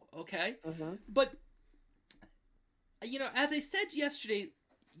do. Okay, but you know, as I said yesterday,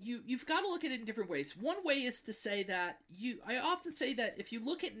 you've got to look at it in different ways. One way is to say that I often say that if you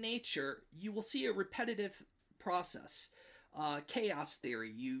look at nature, you will see a repetitive process. Chaos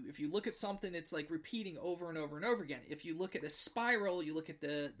theory. If you look at something, it's like repeating over and over and over again. If you look at a spiral, you look at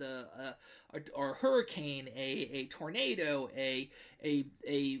a hurricane, a tornado, a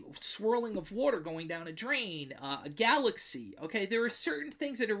swirling of water going down a drain, a galaxy. Okay, there are certain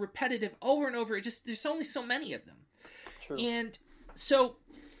things that are repetitive over and over. There's only so many of them. True. And so,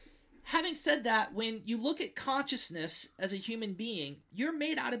 having said that, when you look at consciousness as a human being, you're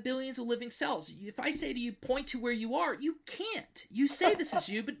made out of billions of living cells. If I say to you, point to where you are, you can't. You say this is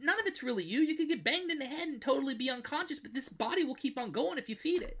you, but none of it's really you. You could get banged in the head and totally be unconscious, but this body will keep on going if you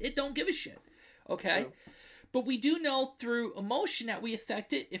feed it. It don't give a shit. Okay? True. But we do know through emotion that we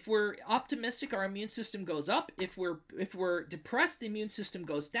affect it. If we're optimistic, our immune system goes up. If we're depressed, the immune system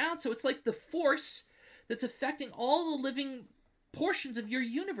goes down. So it's like the force that's affecting all the living portions of your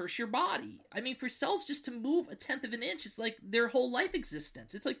universe, your body. I mean, for cells just to move 1/10 of an inch, it's like their whole life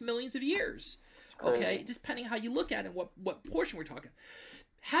existence. It's like millions of years. Okay, just depending how you look at it, what portion we're talking.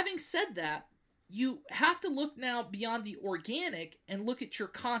 Having said that, you have to look now beyond the organic and look at your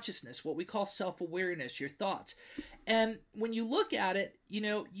consciousness, what we call self-awareness, your thoughts. And when you look at it, you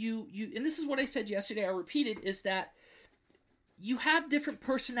know, you and this is what I said yesterday, I repeated, is that you have different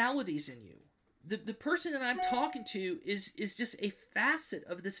personalities in you. The person that I'm talking to is just a facet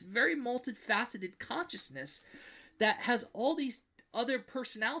of this very multifaceted consciousness that has all these other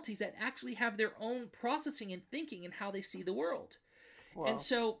personalities that actually have their own processing and thinking and how they see the world. Wow. And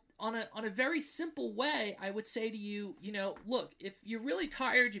so on a very simple way, I would say to you, you know, look, if you're really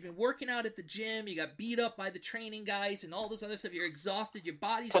tired, you've been working out at the gym, you got beat up by the training guys and all this other stuff, you're exhausted, your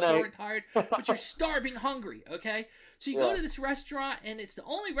body's sore and tired, but you're starving hungry, okay? So you go to this restaurant, and it's the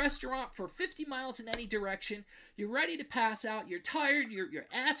only restaurant for 50 miles in any direction. You're ready to pass out. You're tired. Your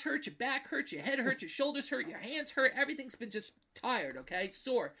ass hurts. Your back hurts. Your head hurts. Your shoulders hurt. Your hands hurt. Everything's been just tired, okay?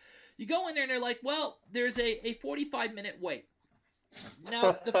 Sore. You go in there, and they're like, well, there's a 45-minute wait.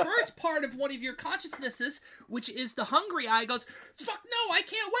 Now, the first part of one of your consciousnesses, which is the hungry eye, goes, fuck no, I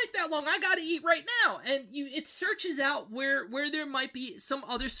can't wait that long. I gotta eat right now. And it searches out where there might be some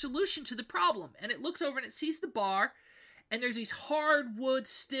other solution to the problem. And it looks over and it sees the bar, and there's these hardwood,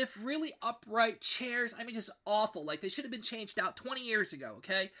 stiff, really upright chairs. I mean, just awful. Like, they should have been changed out 20 years ago,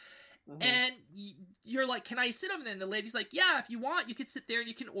 okay? Mm-hmm. And you're like, can I sit over there? And the lady's like, yeah, if you want, you can sit there and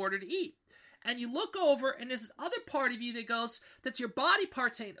you can order to eat. And you look over, and there's this other part of you that goes, that's your body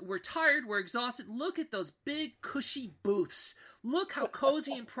part saying, we're tired, we're exhausted. Look at those big, cushy booths. Look how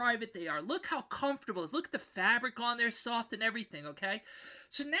cozy and private they are. Look how comfortable it is. Look at the fabric on there, soft and everything, okay?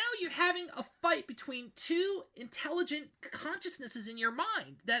 So now you're having a fight between two intelligent consciousnesses in your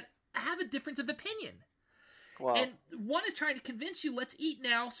mind that have a difference of opinion. Wow. And one is trying to convince you, let's eat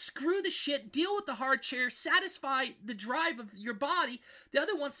now, screw the shit, deal with the hard chair, satisfy the drive of your body. The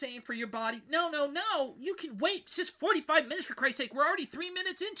other one's saying for your body, no, you can wait. It's just 45 minutes, for Christ's sake. We're already 3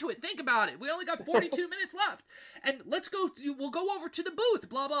 minutes into it. Think about it. We only got 42 minutes left. And we'll go over to the booth,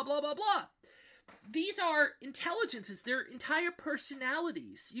 blah, blah, blah, blah, blah. These are intelligences. They're entire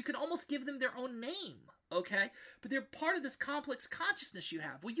personalities. You can almost give them their own name. Okay? But they're part of this complex consciousness you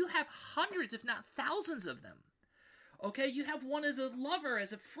have. Well, you have hundreds, if not thousands of them. Okay, you have one as a lover,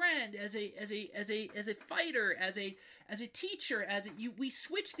 as a friend, as a fighter, as a teacher, we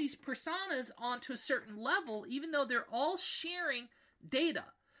switch these personas onto a certain level, even though they're all sharing data.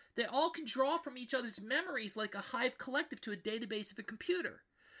 They all can draw from each other's memories like a hive collective to a database of a computer.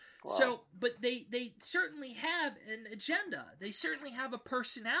 Wow. So, but they certainly have an agenda. They certainly have a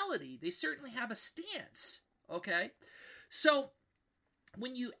personality. They certainly have a stance. Okay, so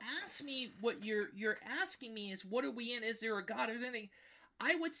when you ask me what you're asking me is, what are we in? Is there a God? Is there anything?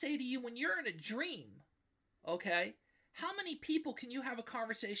 I would say to you, when you're in a dream, okay, how many people can you have a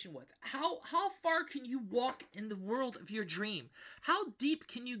conversation with? How far can you walk in the world of your dream? How deep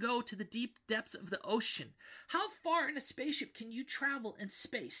can you go to the deep depths of the ocean? How far in a spaceship can you travel in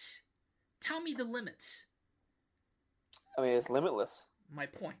space? Tell me the limits. I mean, it's limitless. My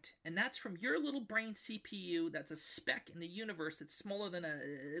point. And that's from your little brain CPU. That's a speck in the universe. That's smaller than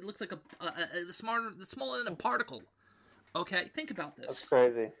it looks like smaller than a particle. Okay, think about this. That's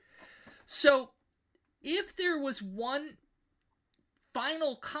crazy. So, if there was one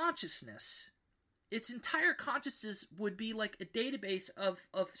final consciousness, its entire consciousness would be like a database of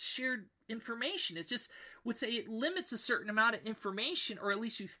shared information. It just would say it limits a certain amount of information, or at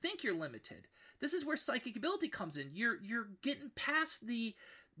least you think you're limited. This is where psychic ability comes in. You're getting past the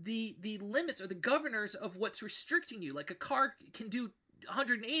limits or the governors of what's restricting you. Like a car can do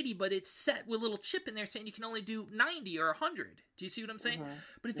 180, but it's set with a little chip in there saying you can only do 90 or 100. Do you see what I'm saying? Mm-hmm.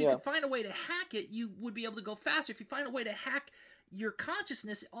 But if you could find a way to hack it, you would be able to go faster. If you find a way to hack your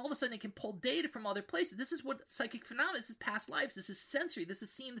consciousness, all of a sudden it can pull data from other places. This is what psychic phenomena. This is past lives. This is sensory. This is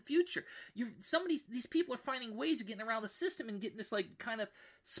seeing the future. These people are finding ways of getting around the system and getting this like kind of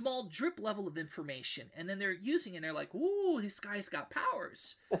small drip level of information, and then they're using it. And they're like, "Ooh, this guy's got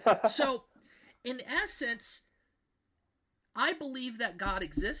powers." So, in essence, I believe that God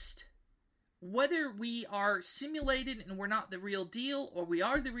exists. Whether we are simulated and we're not the real deal, or we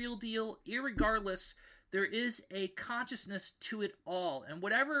are the real deal, irregardless, there is a consciousness to it all. And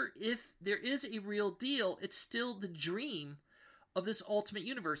if there is a real deal, it's still the dream of this ultimate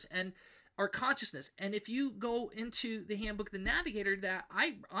universe and our consciousness. And if you go into the handbook, The Navigator, that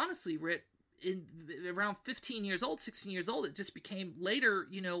I honestly read in around 15 years old, 16 years old, it just became later,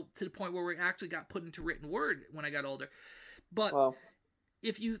 to the point where we actually got put into written word when I got older. But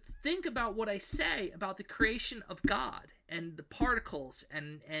if you think about what I say about the creation of God and the particles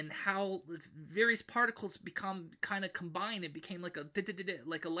and how the various particles become kind of combined, it became like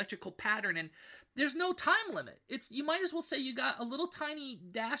like electrical pattern, and there's no time limit. You might as well say you got a little tiny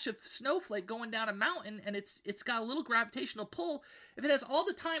dash of snowflake going down a mountain, and it's got a little gravitational pull. If it has all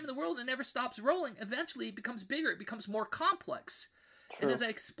the time in the world and never stops rolling, eventually it becomes bigger. It becomes more complex. True. And as I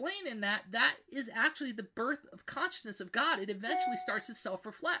explain in that is actually the birth of consciousness of God. It eventually starts to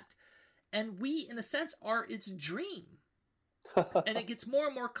self-reflect. And we, in a sense, are its dream. And it gets more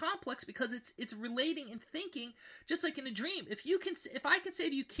and more complex because it's relating and thinking just like in a dream. If I can say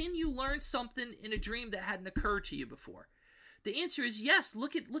to you, can you learn something in a dream that hadn't occurred to you before? The answer is yes.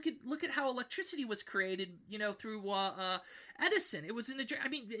 Look at how electricity was created, through Edison. It was in a dream. I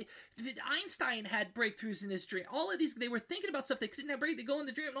mean, Einstein had breakthroughs in his dream. All of these, they were thinking about stuff they couldn't have break. They go in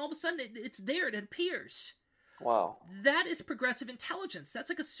the dream, and all of a sudden, it's there. It appears. Wow. That is progressive intelligence. That's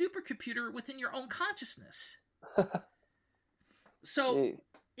like a supercomputer within your own consciousness. So, Jeez.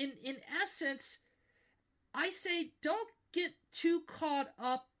 in essence, I say don't get too caught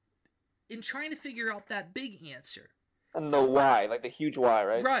up in trying to figure out that big answer. And the why, like the huge why,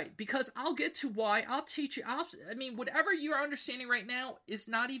 right? Right, because I'll get to why. I'll teach you. I mean, whatever you're understanding right now is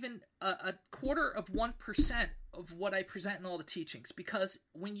not even a quarter of 1% of what I present in all the teachings. Because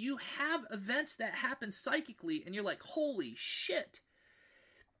when you have events that happen psychically and you're like, holy shit,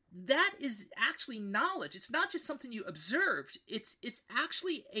 that is actually knowledge. It's not just something you observed. It's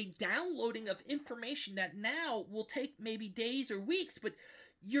actually a downloading of information that now will take maybe days or weeks, but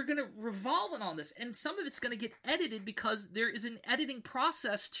you're going to revolve on this, and some of it's going to get edited because there is an editing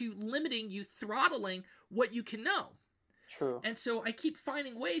process to limiting you, throttling what you can know. True. And so I keep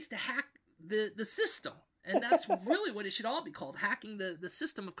finding ways to hack the system, and that's really what it should all be called, hacking the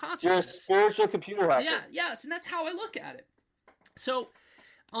system of consciousness. You're a spiritual computer hacker. Yeah, yes, and that's how I look at it. So,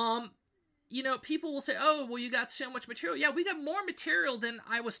 you know, people will say, oh, well, you got so much material. Yeah, we got more material than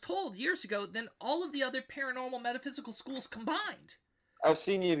I was told years ago than all of the other paranormal metaphysical schools combined. I've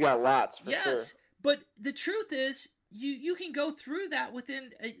seen you've got lots, for sure. Yes, but the truth is, you can go through that within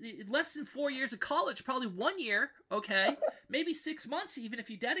less than 4 years of college, probably 1 year, okay? Maybe 6 months even if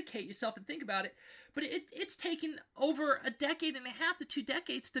you dedicate yourself and think about it. But it's taken over a decade and a half to 2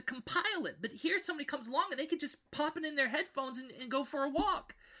 decades to compile it. But here somebody comes along and they could just pop it in their headphones and go for a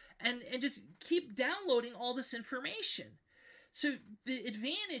walk and just keep downloading all this information. So the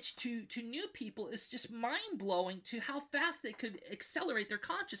advantage to new people is just mind-blowing to how fast they could accelerate their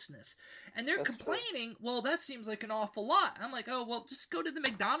consciousness. And they're complaining, well, that seems like an awful lot. I'm like, oh, well, just go to the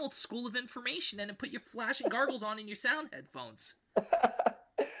McDonald's School of Information and then put your flashing gargles on in your sound headphones.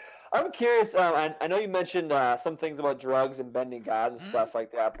 I'm curious, I know you mentioned some things about drugs and bending God and stuff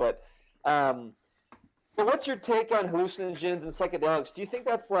like that, but what's your take on hallucinogens and psychedelics? Do you think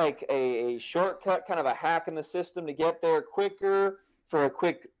that's like a shortcut, kind of a hack in the system to get there quicker for a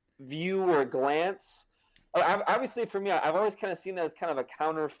quick view or a glance? Obviously, for me, I've always kind of seen that as kind of a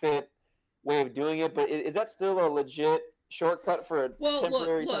counterfeit way of doing it, but is that still a legit shortcut for a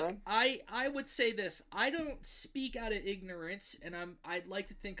temporary time? I would say this. I don't speak out of ignorance, and I'd like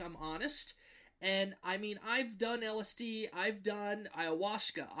to think I'm honest. And I mean, I've done LSD, I've done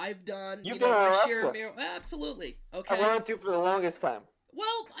ayahuasca, I've done my share of absolutely. Okay. I wanted to for the longest time.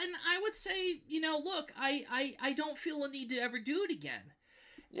 Well, and I would say, look, I don't feel a need to ever do it again.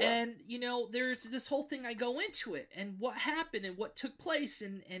 Yeah. And there's this whole thing, I go into it and what happened and what took place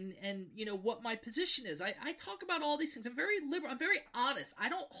and what my position is. I talk about all these things. I'm very liberal. I'm very honest. I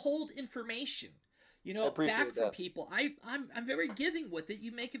don't hold information, back from people. I'm very giving with it.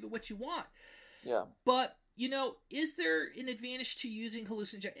 You make of it what you want. Yeah. But, is there an advantage to using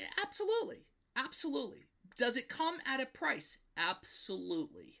hallucinogens? Absolutely. Absolutely. Does it come at a price?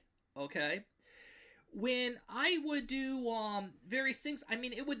 Absolutely. Okay. When I would do various things, I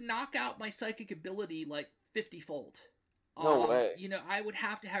mean, it would knock out my psychic ability like 50-fold. No way. I would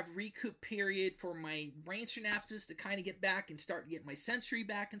have to have recoup period for my brain synapses to kind of get back and start to get my sensory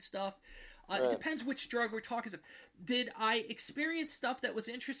back and stuff. It depends which drug we're talking about. Did I experience stuff that was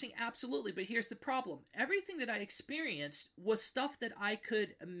interesting? Absolutely. But here's the problem. Everything that I experienced was stuff that I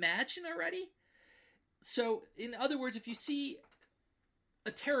could imagine already. So, in other words, if you see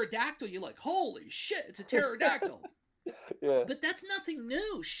a pterodactyl, you're like, holy shit, it's a pterodactyl. Yeah. But that's nothing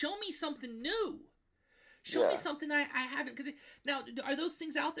new. Show me something new. Show me something I haven't. Now, are those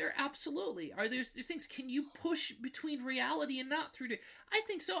things out there? Absolutely. Are there things? Can you push between reality and not through? I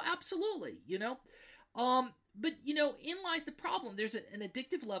think so. Absolutely. But in lies the problem. There's an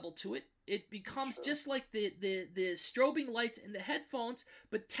addictive level to it. It becomes just like the strobing lights in the headphones,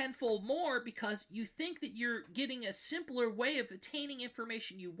 but tenfold more because you think that you're getting a simpler way of attaining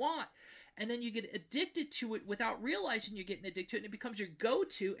information you want. And then you get addicted to it without realizing you're getting addicted to it, and it becomes your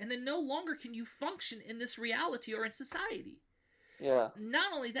go-to, and then no longer can you function in this reality or in society. Yeah.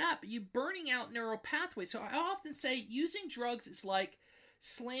 Not only that, but you're burning out neural pathways. So I often say using drugs is like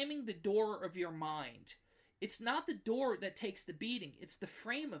slamming the door of your mind. It's not the door that takes the beating, it's the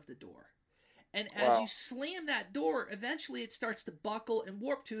frame of the door. And as you slam that door, eventually it starts to buckle and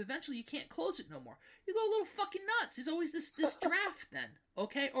warp to eventually you can't close it no more. You go a little fucking nuts. There's always this draft then,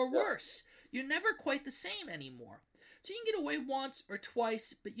 okay? Or worse. You're never quite the same anymore. So you can get away once or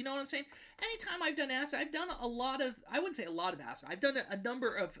twice, but you know what I'm saying? Anytime I've done acid, I've done a lot of, I wouldn't say a lot of acid. I've done a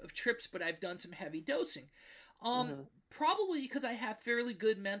number of trips, but I've done some heavy dosing. Probably because I have fairly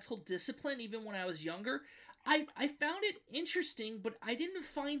good mental discipline even when I was younger. I found it interesting, but I didn't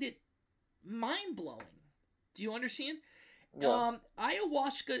find it mind-blowing. Do you understand? Yeah.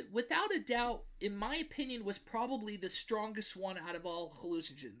 Ayahuasca, without a doubt, in my opinion, was probably the strongest one out of all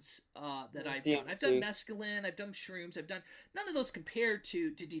hallucinogens that I've done. I've done mescaline, I've done shrooms, I've done none of those compared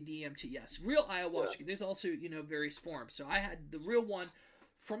to DMT. Yes, real ayahuasca. There's also various forms. So I had the real one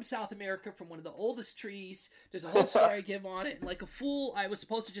from South America, from one of the oldest trees. There's a whole story I give on it. And like a fool, I was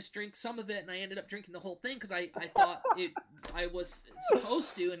supposed to just drink some of it, and I ended up drinking the whole thing because I thought I was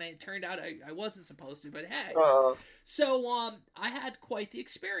supposed to, and it turned out I wasn't supposed to. But hey, so I had quite the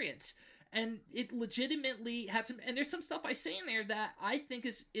experience. And it legitimately had some, and there's some stuff I say in there that I think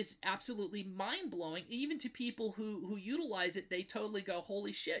is absolutely mind-blowing. Even to people who utilize it, they totally go,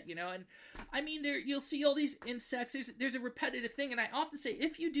 holy shit, you know? And I mean, you'll see all these insects. There's a repetitive thing, and I often say,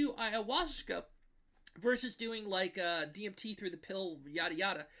 if you do ayahuasca versus doing like DMT through the pill, yada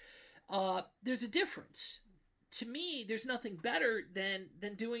yada, there's a difference. To me, there's nothing better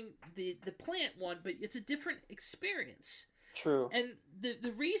than doing the plant one, but it's a different experience. True. And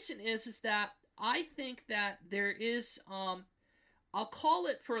the reason is that I think that there is, I'll call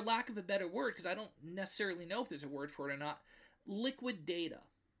it, for lack of a better word, because I don't necessarily know if there's a word for it or not, liquid data.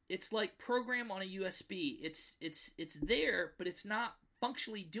 It's like program on a USB. It's there, but it's not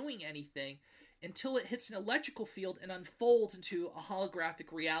functionally doing anything until it hits an electrical field and unfolds into a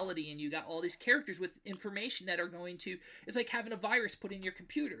holographic reality, and you got all these characters with information that are going to, it's like having a virus put in your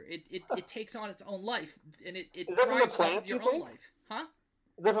computer. It takes on its own life, and it thrives on your own life. Huh?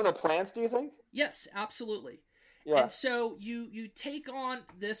 Is that from the plants, do you think? Yes, absolutely. Yeah. And so you take on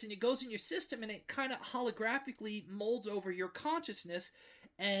this, and it goes in your system, and it kind of holographically molds over your consciousness,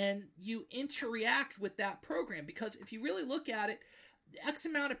 and you interact with that program. Because if you really look at it, X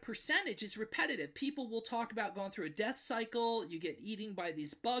amount of percentage is repetitive. People will talk about going through a death cycle. You get eaten by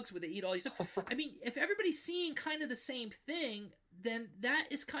these bugs where they eat all these stuff. I mean, if everybody's seeing kind of the same thing, then that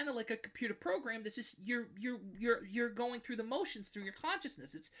is kind of like a computer program. That's just you're going through the motions through your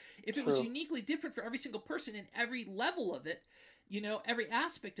consciousness. It's if it was uniquely different for every single person in every level of it, you know, every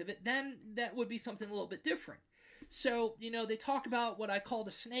aspect of it, then that would be something a little bit different. So, you know, they talk about what I call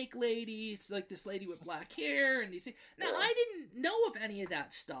the snake lady. It's like this lady with black hair and these things. Now, I didn't know of any of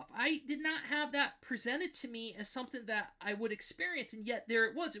that stuff. I did not have that presented to me as something that I would experience, and yet there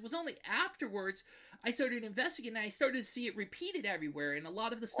it was. It was only afterwards I started investigating, and I started to see it repeated everywhere in a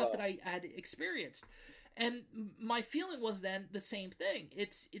lot of the stuff that I had experienced. And my feeling was then the same thing.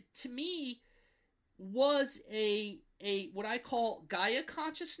 It to me was a what I call Gaia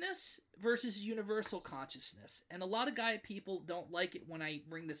consciousness versus universal consciousness. And a lot of Gaia people don't like it when I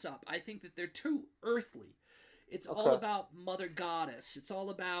bring this up. I think that they're too earthly. It's all about Mother Goddess. It's all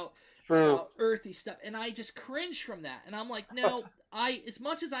about earthy stuff. And I just cringe from that. And I'm like, no, as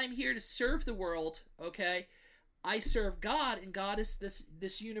much as I'm here to serve the world, okay, I serve God, and God is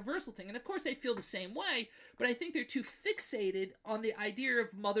this universal thing. And of course they feel the same way, but I think they're too fixated on the idea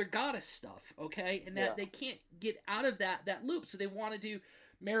of Mother Goddess stuff, okay? And that they can't get out of that loop. So they want to do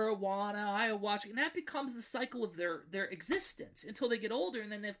marijuana, ayahuasca, and that becomes the cycle of their existence until they get older,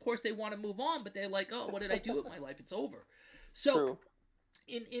 and then of course they want to move on, but they're like, oh, what did I do with my life? It's over. So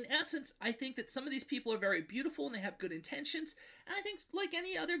in essence, I think that some of these people are very beautiful and they have good intentions, and I think like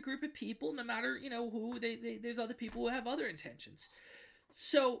any other group of people, no matter, you know, who, there's other people who have other intentions.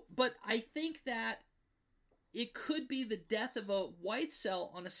 So, but I think that it could be the death of a white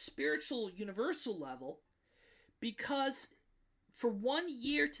cell on a spiritual universal level, because for 1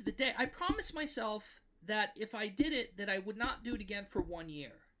 year to the day, I promised myself that if I did it, that I would not do it again for 1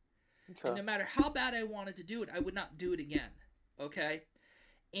 year. Okay. And no matter how bad I wanted to do it, I would not do it again. Okay?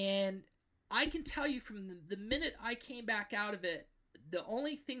 And I can tell you from the minute I came back out of it, the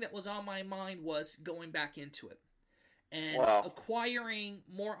only thing that was on my mind was going back into it. And acquiring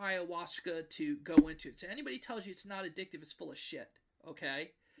more ayahuasca to go into it. So anybody tells you it's not addictive is full of shit.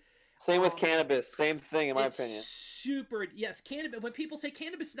 Okay? Same with cannabis. Same thing, in my opinion. Super. Yes, cannabis. When people say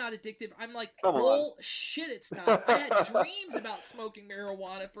cannabis is not addictive, I'm like, bullshit, it's not. I had dreams about smoking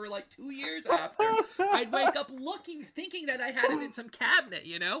marijuana for like 2 years after. I'd wake up thinking that I had it in some cabinet,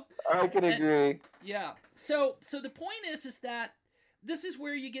 you know? I can agree. Yeah. So the point is that this is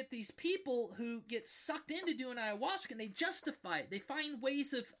where you get these people who get sucked into doing ayahuasca, and they justify it. They find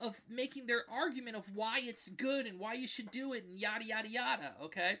ways of making their argument of why it's good and why you should do it and yada, yada, yada,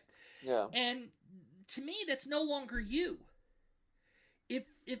 okay? Yeah. And to me, that's no longer you.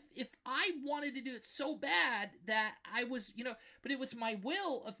 If I wanted to do it so bad that I was, you know, but it was my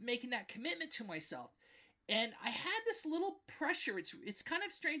will of making that commitment to myself. And I had this little pressure. It's kind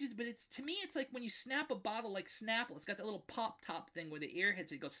of strange, but to me, it's like when you snap a bottle like Snapple. It's got that little pop top thing where the air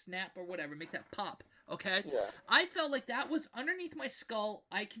hits it, goes snap or whatever, it makes that pop, okay? Yeah. I felt like that was underneath my skull.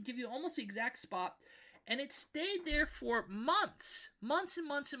 I can give you almost the exact spot. And it stayed there for months and months and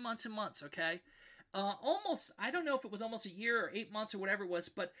months and months, okay? Almost, I don't know if it was almost a year or 8 months or whatever it was,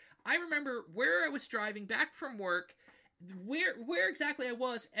 but I remember where I was driving back from work, where exactly I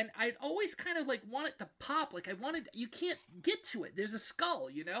was, and I'd always kind of like want it to pop. Like you can't get to it. There's a skull,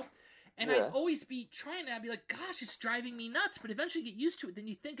 and Yeah. I'd always be trying to. I'd be like, gosh, it's driving me nuts. But eventually you get used to it. Then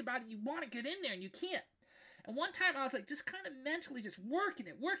you think about it, and you want to get in there, and you can't. And one time I was like, just kind of mentally just working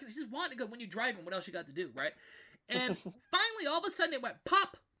it, just wanting to go. When you're driving, what else you got to do, right? And finally, all of a sudden, it went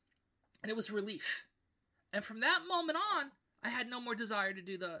pop, and it was relief. And from that moment on, I had no more desire to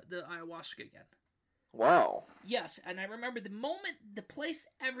do the ayahuasca again. Wow. Yes, and I remember the moment, the place,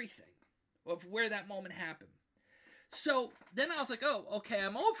 everything of where that moment happened. So then I was like, oh, okay,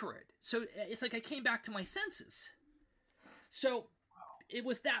 I'm over it. So it's like I came back to my senses. So it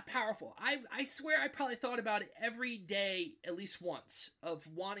was that powerful. I swear I probably thought about it every day at least once, of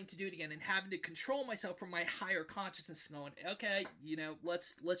wanting to do it again and having to control myself from my higher consciousness, going, okay,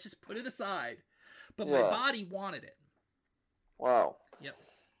 let's just put it aside. But my body wanted it. Wow. Yep.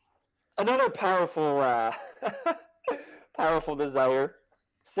 Another powerful powerful desire,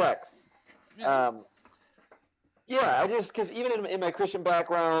 sex. Yeah. I just, because even in my Christian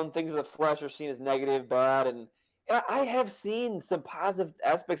background, things of the flesh are seen as negative, bad, and I have seen some positive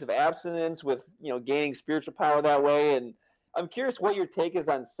aspects of abstinence with, gaining spiritual power that way. And I'm curious what your take is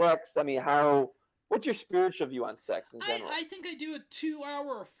on sex. I mean, what's your spiritual view on sex in general? I think I do a 2-hour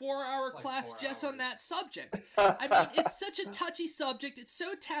or 4-hour class just on that subject. I mean, it's such a touchy subject. It's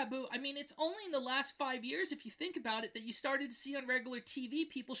so taboo. I mean, it's only in the last 5 years, if you think about it, that you started to see on regular TV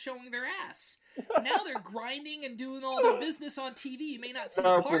people showing their ass. Now they're grinding and doing all their business on TV. You may not see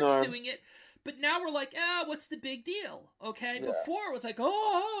the parts doing it, but now we're like, what's the big deal? Okay. Yeah. Before it was like,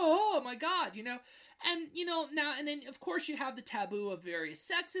 oh my God, And, now, and then, of course, you have the taboo of various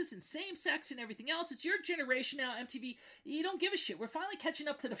sexes and same sex and everything else. It's your generation now, MTV. You don't give a shit. We're finally catching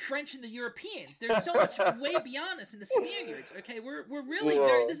up to the French and the Europeans. There's so much way beyond us, and the Spaniards, okay? We're really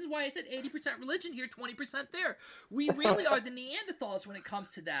very, this is why I said 80% religion here, 20% there. We really are the Neanderthals when it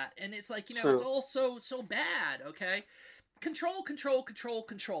comes to that. And it's like, it's all so bad, okay? Control.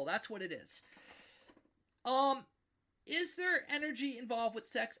 That's what it is. Is there energy involved with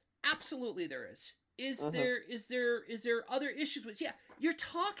sex? Absolutely there is. Is there other issues with? Yeah, you're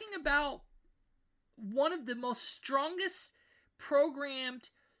talking about one of the most strongest programmed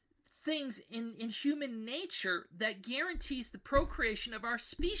things in human nature that guarantees the procreation of our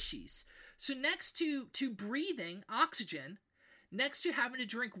species. So next to breathing oxygen, next to having to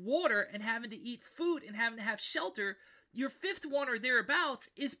drink water and having to eat food and having to have shelter, your fifth one or thereabouts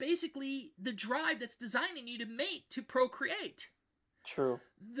is basically the drive that's designing you to mate, to procreate. True.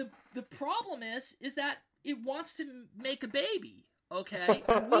 The problem is that it wants to make a baby, okay?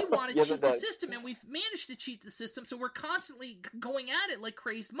 And we want to cheat the system, and we've managed to cheat the system, so we're constantly going at it like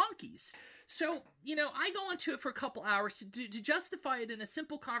crazed monkeys. So, I go into it for a couple hours. To justify it in a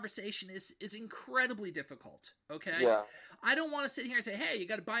simple conversation is incredibly difficult, okay? Yeah. I don't want to sit here and say, hey, you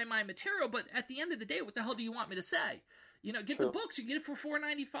got to buy my material, but at the end of the day, what the hell do you want me to say? Get the books. You get it for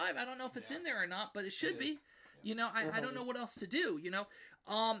 $4.95. I don't know if it's in there or not, but it should be. I don't know what else to do,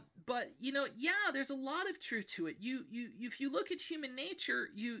 but there's a lot of truth to it. You if you look at human nature,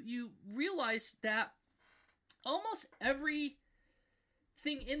 you realize that almost everything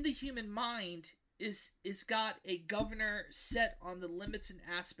in the human mind is got a governor set on the limits and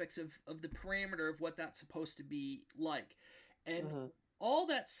aspects of the parameter of what that's supposed to be like. And all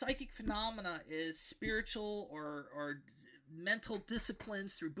that psychic phenomena is spiritual or mental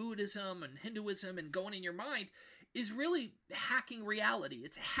disciplines through Buddhism and Hinduism and going in your mind is really hacking reality.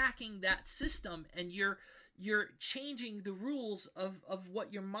 It's hacking that system, and you're changing the rules of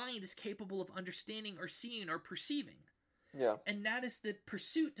what your mind is capable of understanding or seeing or perceiving. Yeah. And that is the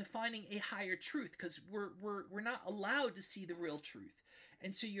pursuit to finding a higher truth, because we're not allowed to see the real truth.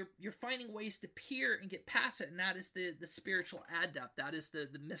 And so you're finding ways to peer and get past it, and that is the spiritual adept. That is the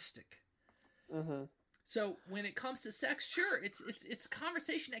mystic. Mm-hmm. So when it comes to sex, sure, it's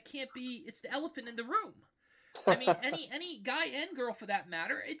conversation that can't be. It's the elephant in the room. I mean, any guy and girl for that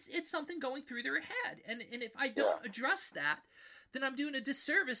matter, it's something going through their head, and if I don't address that, then I'm doing a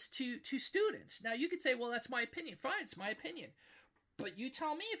disservice to students. Now you could say, well, that's my opinion. Fine, it's my opinion. But you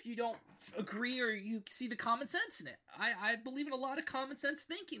tell me if you don't agree or you see the common sense in it. I believe in a lot of common sense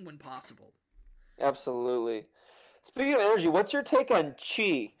thinking when possible. Absolutely. Speaking of energy, what's your take on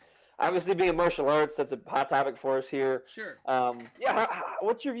Qi? Obviously, being martial arts, that's a hot topic for us here. Sure.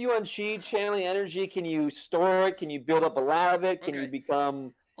 What's your view on Qi, channeling energy? Can you store it? Can you build up a lot of it? Can you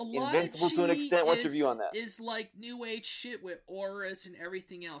become invincible to an extent? What's your view on that? Is like new age shit with auras and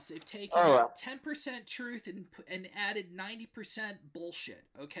everything else. They've taken 10% truth and added 90% bullshit,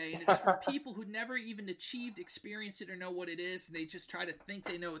 okay? And it's for people who never even achieved, experienced it, or know what it is, and they just try to think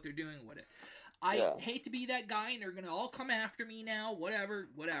they know what they're doing with it. I hate to be that guy, and they're gonna all come after me now. Whatever.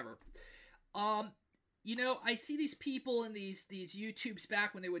 You know, I see these people in these YouTubes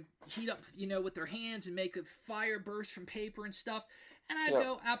back when they would heat up, you know, with their hands and make a fire burst from paper and stuff. And I'd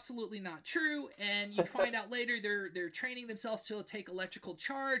go, absolutely not true. And you find out later they're training themselves to take electrical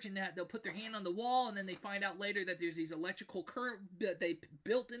charge, and that they'll put their hand on the wall, and then they find out later that there's these electrical current that they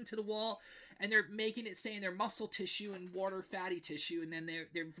built into the wall, and they're making it stay in their muscle tissue and water fatty tissue, and then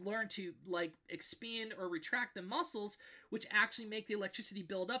they've learned to like expand or retract the muscles, which actually make the electricity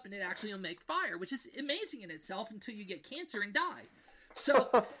build up, and it actually will make fire, which is amazing in itself until you get cancer and die. So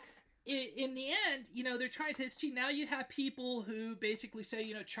in the end, you know, they're trying to say it's cheating. Now you have people who basically say,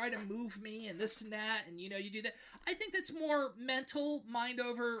 you know, try to move me and this and that, and, you know, you do that. I think that's more mental, mind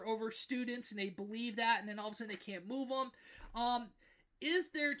over students, and they believe that, and then all of a sudden they can't move them. Is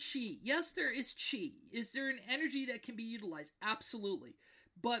there chi? Yes, there is chi. Is there an energy that can be utilized? Absolutely.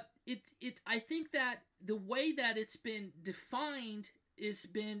 But I think that the way that it's been defined has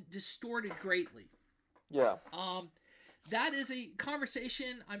been distorted greatly. Yeah. That is a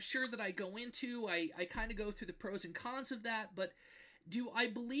conversation I'm sure that I go into. I kind of go through the pros and cons of that, but do I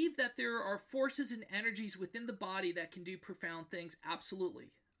believe that there are forces and energies within the body that can do profound things?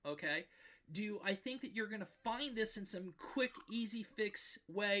 Absolutely. Okay. Do I think that you're going to find this in some quick, easy fix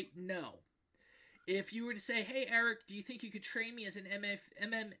way? No. If you were to say, hey, Eric, do you think you could train me as an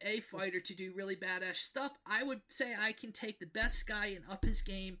MMA fighter to do really badass stuff? I would say I can take the best guy and up his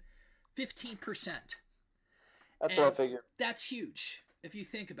game 15%. That's what I figured. That's huge if you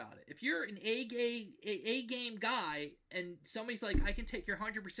think about it. If you're an A game guy and somebody's like, I can take your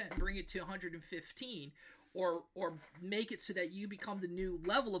 100% and bring it to 115, or make it so that you become the new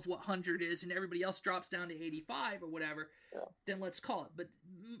level of what 100 is and everybody else drops down to 85 or whatever, then let's call it. But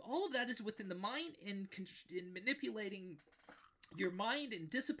all of that is within the mind, in manipulating your mind and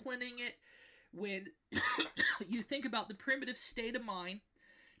disciplining it. When you think about the primitive state of mind,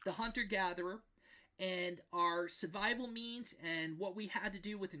 the hunter-gatherer, and our survival means, and what we had to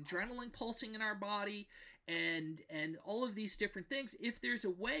do with adrenaline pulsing in our body, and all of these different things, if there's a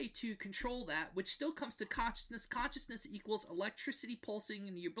way to control that, which still comes to consciousness equals electricity pulsing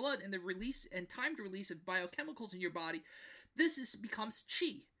in your blood and the release and timed release of biochemicals in your body, this becomes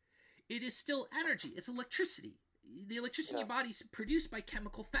chi. It is still energy. It's electricity. The electricity in your body is produced by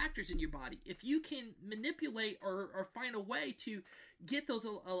chemical factors in your body. If you can manipulate or find a way to get those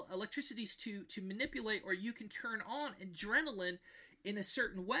electricities to manipulate, or you can turn on adrenaline in a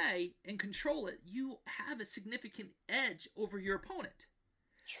certain way and control it, you have a significant edge over your opponent.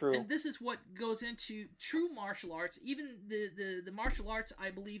 True. And this is what goes into true martial arts. Even the martial arts, I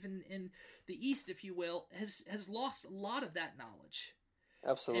believe, in the East, if you will, has lost a lot of that knowledge.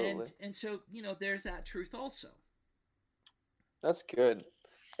 Absolutely. And so, you know, there's that truth also. That's good.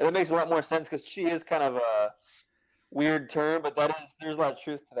 And it makes a lot more sense, because chi is kind of a weird term, but there's a lot of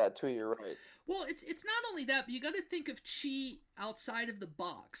truth to that too. You're right. Well, it's not only that, but you got to think of chi outside of the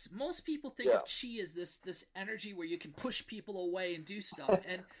box. Most people think of chi as this energy where you can push people away and do stuff.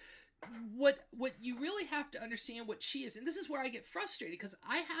 And what you really have to understand what chi is, and this is where I get frustrated, because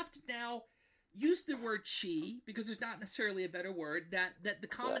I have to now use the word chi, because there's not necessarily a better word that the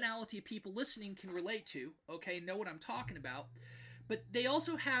commonality of people listening can relate to, okay, know what I'm talking about. But they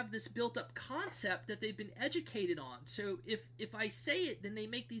also have this built-up concept that they've been educated on. So if I say it, then they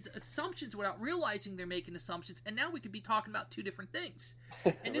make these assumptions without realizing they're making assumptions, and now we could be talking about two different things.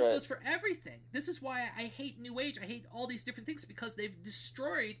 And this goes for everything. This is why I hate New Age. I hate all these different things, because they've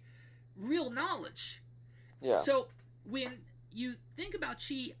destroyed real knowledge. Yeah. So when you think about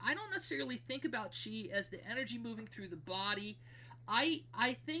chi, I don't necessarily think about chi as the energy moving through the body. I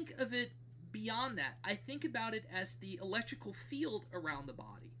think of it beyond that. I think about it as the electrical field around the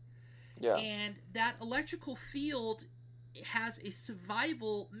body. Yeah. And that electrical field has a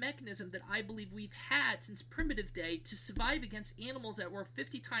survival mechanism that I believe we've had since primitive day to survive against animals that were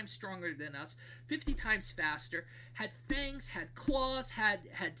 50 times stronger than us, 50 times faster, had fangs, had claws, had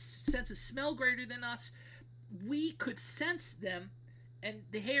sense of smell greater than us. We could sense them, and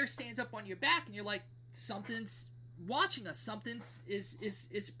the hair stands up on your back, and you're like, something's watching us, something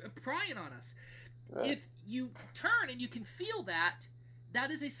is prying on us. Right. If you turn and you can feel that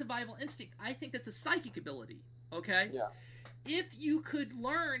is a survival instinct. I think that's a psychic ability. Okay? Yeah. If you could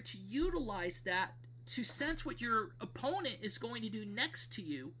learn to utilize that to sense what your opponent is going to do next to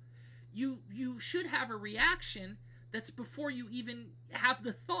you, you should have a reaction that's before you even have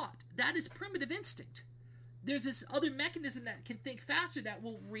the thought. That is primitive instinct. There's this other mechanism that can think faster that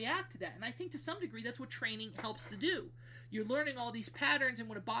will react to that. And I think to some degree that's what training helps to do. You're learning all these patterns, and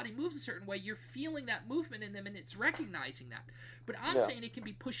when a body moves a certain way, you're feeling that movement in them, and it's recognizing that. But I'm saying it can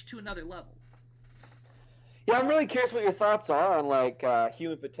be pushed to another level. Yeah, I'm really curious what your thoughts are on like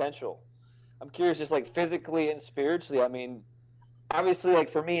human potential. I'm curious, just like physically and spiritually. I mean, obviously, like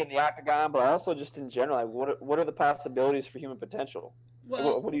for me in the octagon, but also just in general, like what are the possibilities for human potential? Like,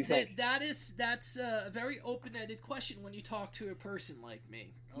 Well, what do you think? that's a very open-ended question when you talk to a person like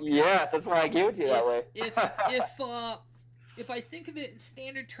me. Okay? Yes, that's why I gave it to you that way. If I think of it in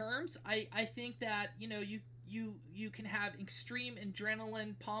standard terms, I think that you can have extreme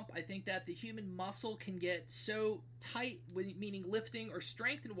adrenaline pump. I think that the human muscle can get so tight, meaning lifting or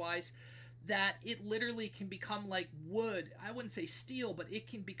strength wise, that it literally can become like wood. I wouldn't say steel, but it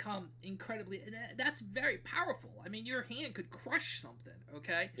can become incredibly, and that's very powerful. I mean, your hand could crush something,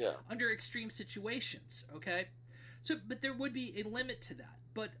 okay? Yeah. Under extreme situations, okay? So, but there would be a limit to that.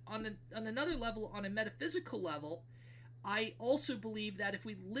 But on another level, on a metaphysical level, I also believe that if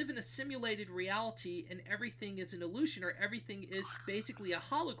we live in a simulated reality and everything is an illusion or everything is basically a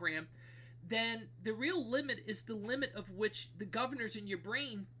hologram, then the real limit is the limit of which the governors in your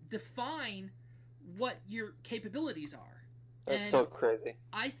brain define what your capabilities are. That's so crazy.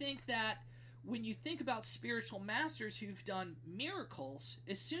 I think that when you think about spiritual masters who've done miracles,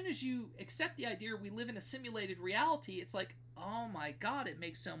 as soon as you accept the idea we live in a simulated reality, it's like, oh my God, it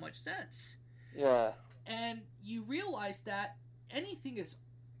makes so much sense. Yeah. And you realize that anything is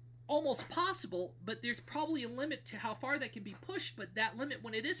almost possible, but there's probably a limit to how far that can be pushed. But that limit,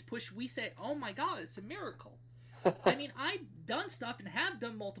 when it is pushed, we say, oh my God, it's a miracle. I mean, I've done stuff and have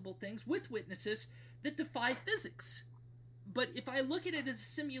done multiple things with witnesses that defy physics. But if I look at it as a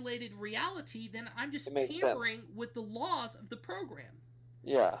simulated reality, then I'm just tampering with the laws of the program.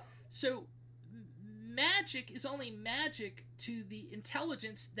 Yeah. So magic is only magic to the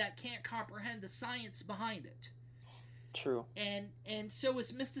intelligence that can't comprehend the science behind it. True. And so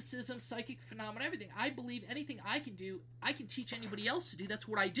is mysticism, psychic phenomena, everything. I believe anything I can do, I can teach anybody else to do. That's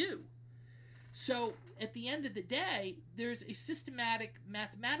what I do. So at the end of the day, there's a systematic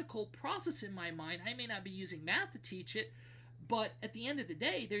mathematical process in my mind. I may not be using math to teach it, but at the end of the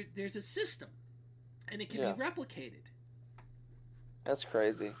day, there's a system, and it can be replicated. That's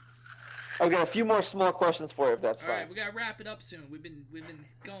crazy. I've got a few more small questions for you, if that's fine. All right, we gotta wrap it up soon. We've been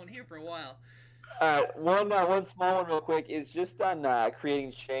going here for a while. One small one real quick is just on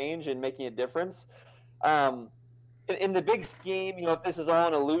creating change and making a difference. In the big scheme, if this is all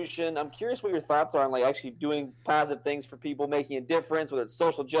an illusion, I'm curious what your thoughts are on like actually doing positive things for people, making a difference, whether it's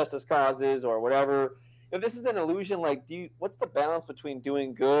social justice causes or whatever. If this is an illusion, like, what's the balance between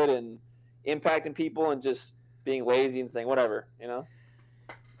doing good and impacting people and just being lazy and saying whatever,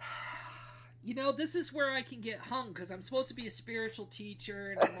 This is where I can get hung because I'm supposed to be a spiritual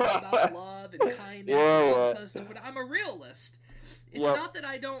teacher and I'm all about love and kindness and all this other stuff, but I'm a realist. It's not that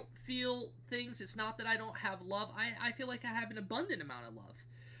I don't feel things. It's not that I don't have love. I feel like I have an abundant amount of love.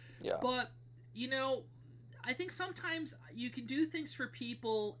 Yeah. But, I think sometimes you can do things for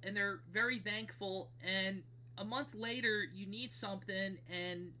people and they're very thankful, and a month later you need something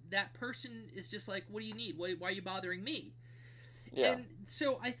and that person is just like, what do you need? Why are you bothering me? Yeah. And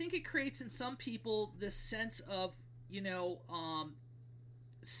so I think it creates in some people this sense of,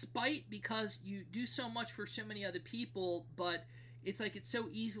 spite because you do so much for so many other people, but it's like it's so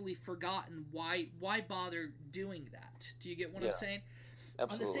easily forgotten. Why bother doing that? Do you get what I'm saying?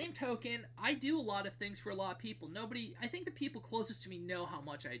 Absolutely. On the same token, I do a lot of things for a lot of people. I think the people closest to me know how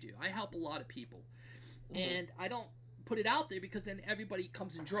much I do. I help a lot of people. Mm-hmm. And I don't put it out there because then everybody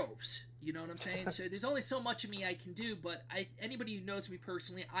comes in droves. You know what I'm saying? So there's only so much of me I can do, but anybody who knows me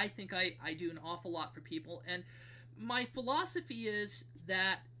personally, I think I do an awful lot for people. And my philosophy is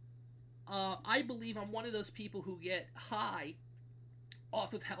that I believe I'm one of those people who get high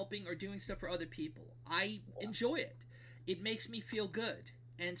off of helping or doing stuff for other people. I enjoy it. It makes me feel good.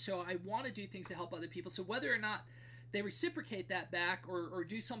 And so I want to do things to help other people. So whether or not they reciprocate that back or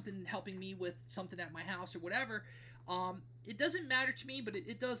do something helping me with something at my house or whatever, it doesn't matter to me, but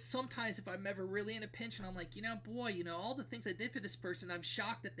it does sometimes if I'm ever really in a pinch and I'm like, all the things I did for this person, I'm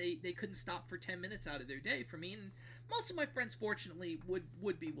shocked that they couldn't stop for 10 minutes out of their day for me. And most of my friends, fortunately,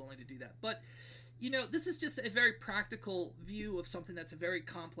 would be willing to do that. But, this is just a very practical view of something that's a very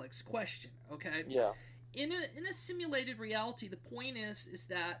complex question, okay? Yeah. In a simulated reality, the point is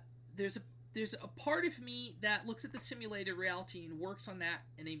that there's a part of me that looks at the simulated reality and works on that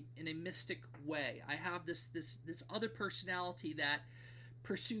in a mystic way. I have this other personality that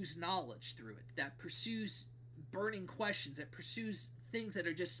pursues knowledge through it, that pursues burning questions, that pursues things that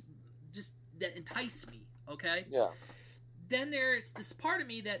are just that entice me, okay? Yeah. Then there's this part of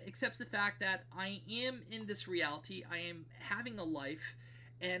me that accepts the fact that I am in this reality, I am having a life,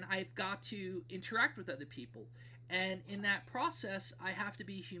 and I've got to interact with other people. And in that process, I have to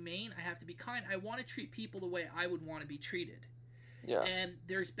be humane. I have to be kind. I want to treat people the way I would want to be treated. Yeah. And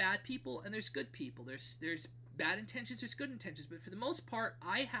there's bad people and there's good people. There's bad intentions, there's good intentions. But for the most part,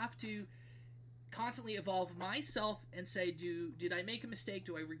 I have to constantly evolve myself and say, did I make a mistake?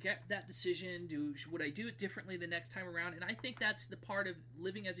 Do I regret that decision? Would I do it differently the next time around? And I think that's the part of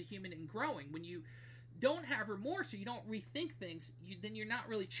living as a human and growing. When you don't have remorse or you don't rethink things, then you're not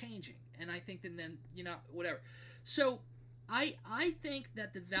really changing. And I think then you're not, whatever. So I think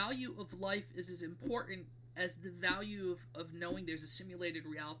that the value of life is as important as the value of knowing there's a simulated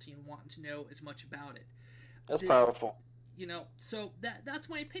reality and wanting to know as much about it. That's powerful. So that's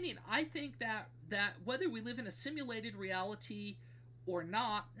my opinion. I think that whether we live in a simulated reality or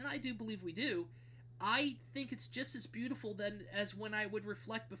not, and I do believe we do, I think it's just as beautiful then as when I would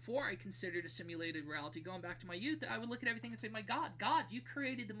reflect before I considered a simulated reality. Going back to my youth, I would look at everything and say, my God, you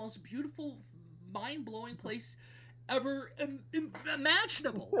created the most beautiful, mind-blowing place ever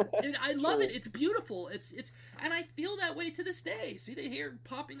imaginable. And I love it. It's beautiful. It's and I feel that way to this day. See the hair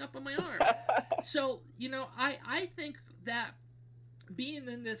popping up on my arm. So, I think that being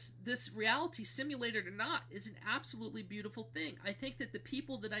in this reality, simulated or not, is an absolutely beautiful thing. I think that the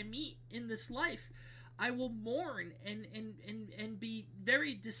people that I meet in this life, I will mourn and be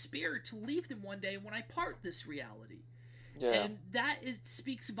very despaired to leave them one day when I part this reality. Yeah. And that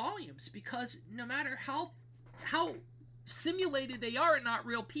speaks volumes, because no matter how simulated they are and not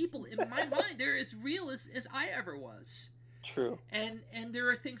real people, in my mind they're as real as I ever was. True. And there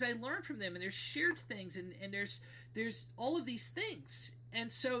are things I learned from them, and there's shared things, and there's all of these things.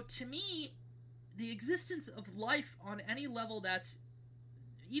 And so to me, the existence of life on any level that's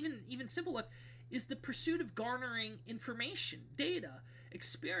even simple life is the pursuit of garnering information, data,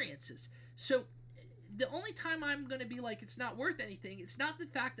 experiences. So the only time I'm going to be like it's not worth anything, it's not the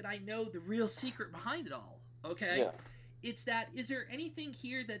fact that I know the real secret behind it all. Okay? Yeah. It's that, is there anything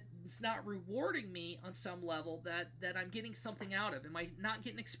here that's not rewarding me on some level that I'm getting something out of? Am I not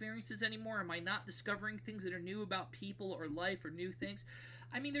getting experiences anymore? Am I not discovering things that are new about people or life or new things?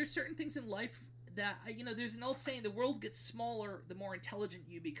 I mean, there's certain things in life that, there's an old saying, the world gets smaller the more intelligent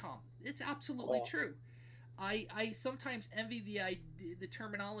you become. It's absolutely true. I sometimes envy the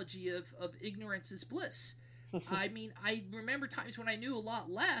terminology of ignorance is bliss. I mean, I remember times when I knew a lot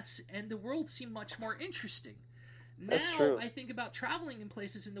less and the world seemed much more interesting. Now I think about traveling in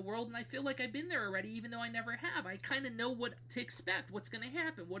places in the world and I feel like I've been there already, even though I never have. I kind of know what to expect, what's going to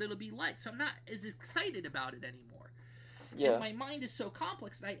happen, what it'll be like. So I'm not as excited about it anymore. Yeah. And my mind is so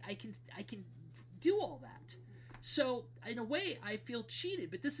complex that I can do all that. So in a way, I feel cheated.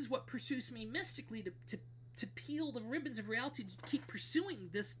 But this is what pursues me mystically to peel the ribbons of reality, to keep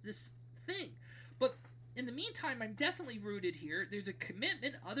pursuing this thing. But in the meantime, I'm definitely rooted here. There's a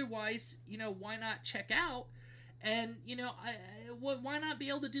commitment. Otherwise, why not check out? And, why not be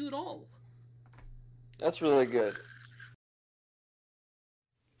able to do it all? That's really good.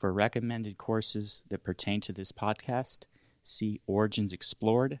 For recommended courses that pertain to this podcast, see Origins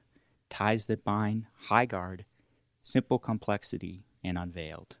Explored, Ties That Bind, High Guard, Simple Complexity, and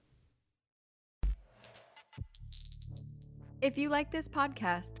Unveiled. If you like this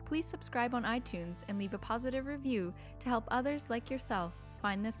podcast, please subscribe on iTunes and leave a positive review to help others like yourself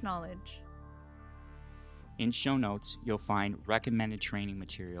find this knowledge. In show notes, you'll find recommended training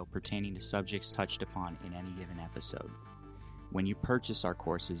material pertaining to subjects touched upon in any given episode. When you purchase our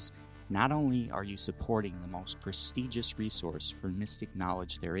courses, not only are you supporting the most prestigious resource for mystic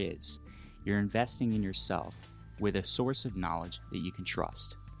knowledge there is, you're investing in yourself with a source of knowledge that you can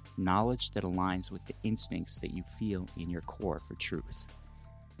trust, knowledge that aligns with the instincts that you feel in your core for truth.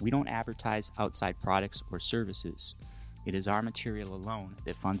 We don't advertise outside products or services. It is our material alone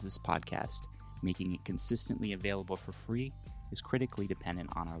that funds this podcast. Making it consistently available for free is critically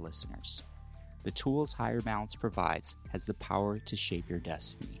dependent on our listeners. The tools Higher Balance provides has the power to shape your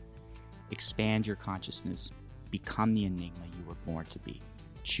destiny. Expand your consciousness. Become the enigma you were born to be.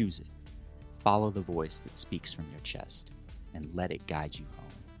 Choose it. Follow the voice that speaks from your chest, and let it guide you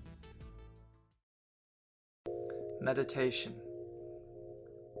home. Meditation.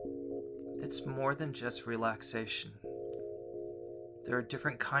 It's more than just relaxation. There are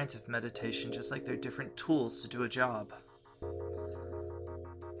different kinds of meditation, just like there are different tools to do a job.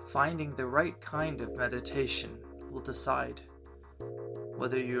 Finding the right kind of meditation will decide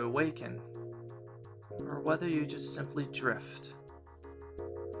whether you awaken or whether you just simply drift.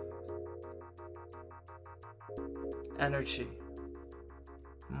 Energy.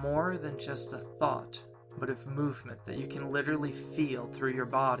 More than just a thought, but of movement that you can literally feel through your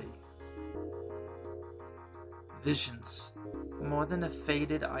body. Visions. More than a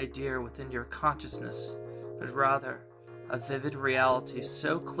faded idea within your consciousness, but rather a vivid reality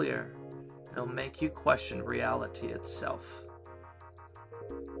so clear it'll make you question reality itself.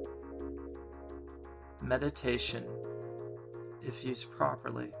 Meditation, if used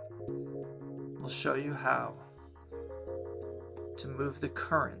properly, will show you how to move the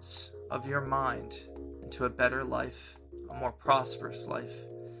currents of your mind into a better life, a more prosperous life,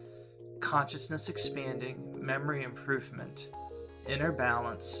 consciousness expanding, memory improvement, inner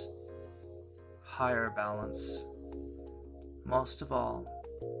balance, higher balance. Most of all,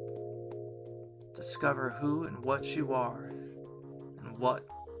 discover who and what you are and what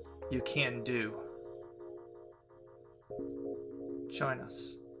you can do. Join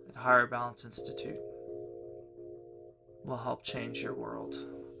us at Higher Balance Institute. We'll help change your world.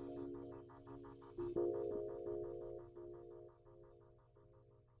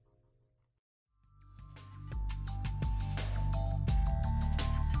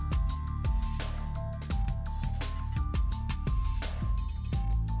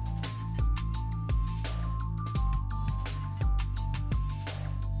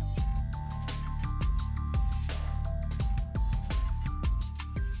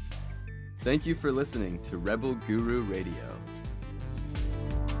 Thank you for listening to Rebel Guru Radio.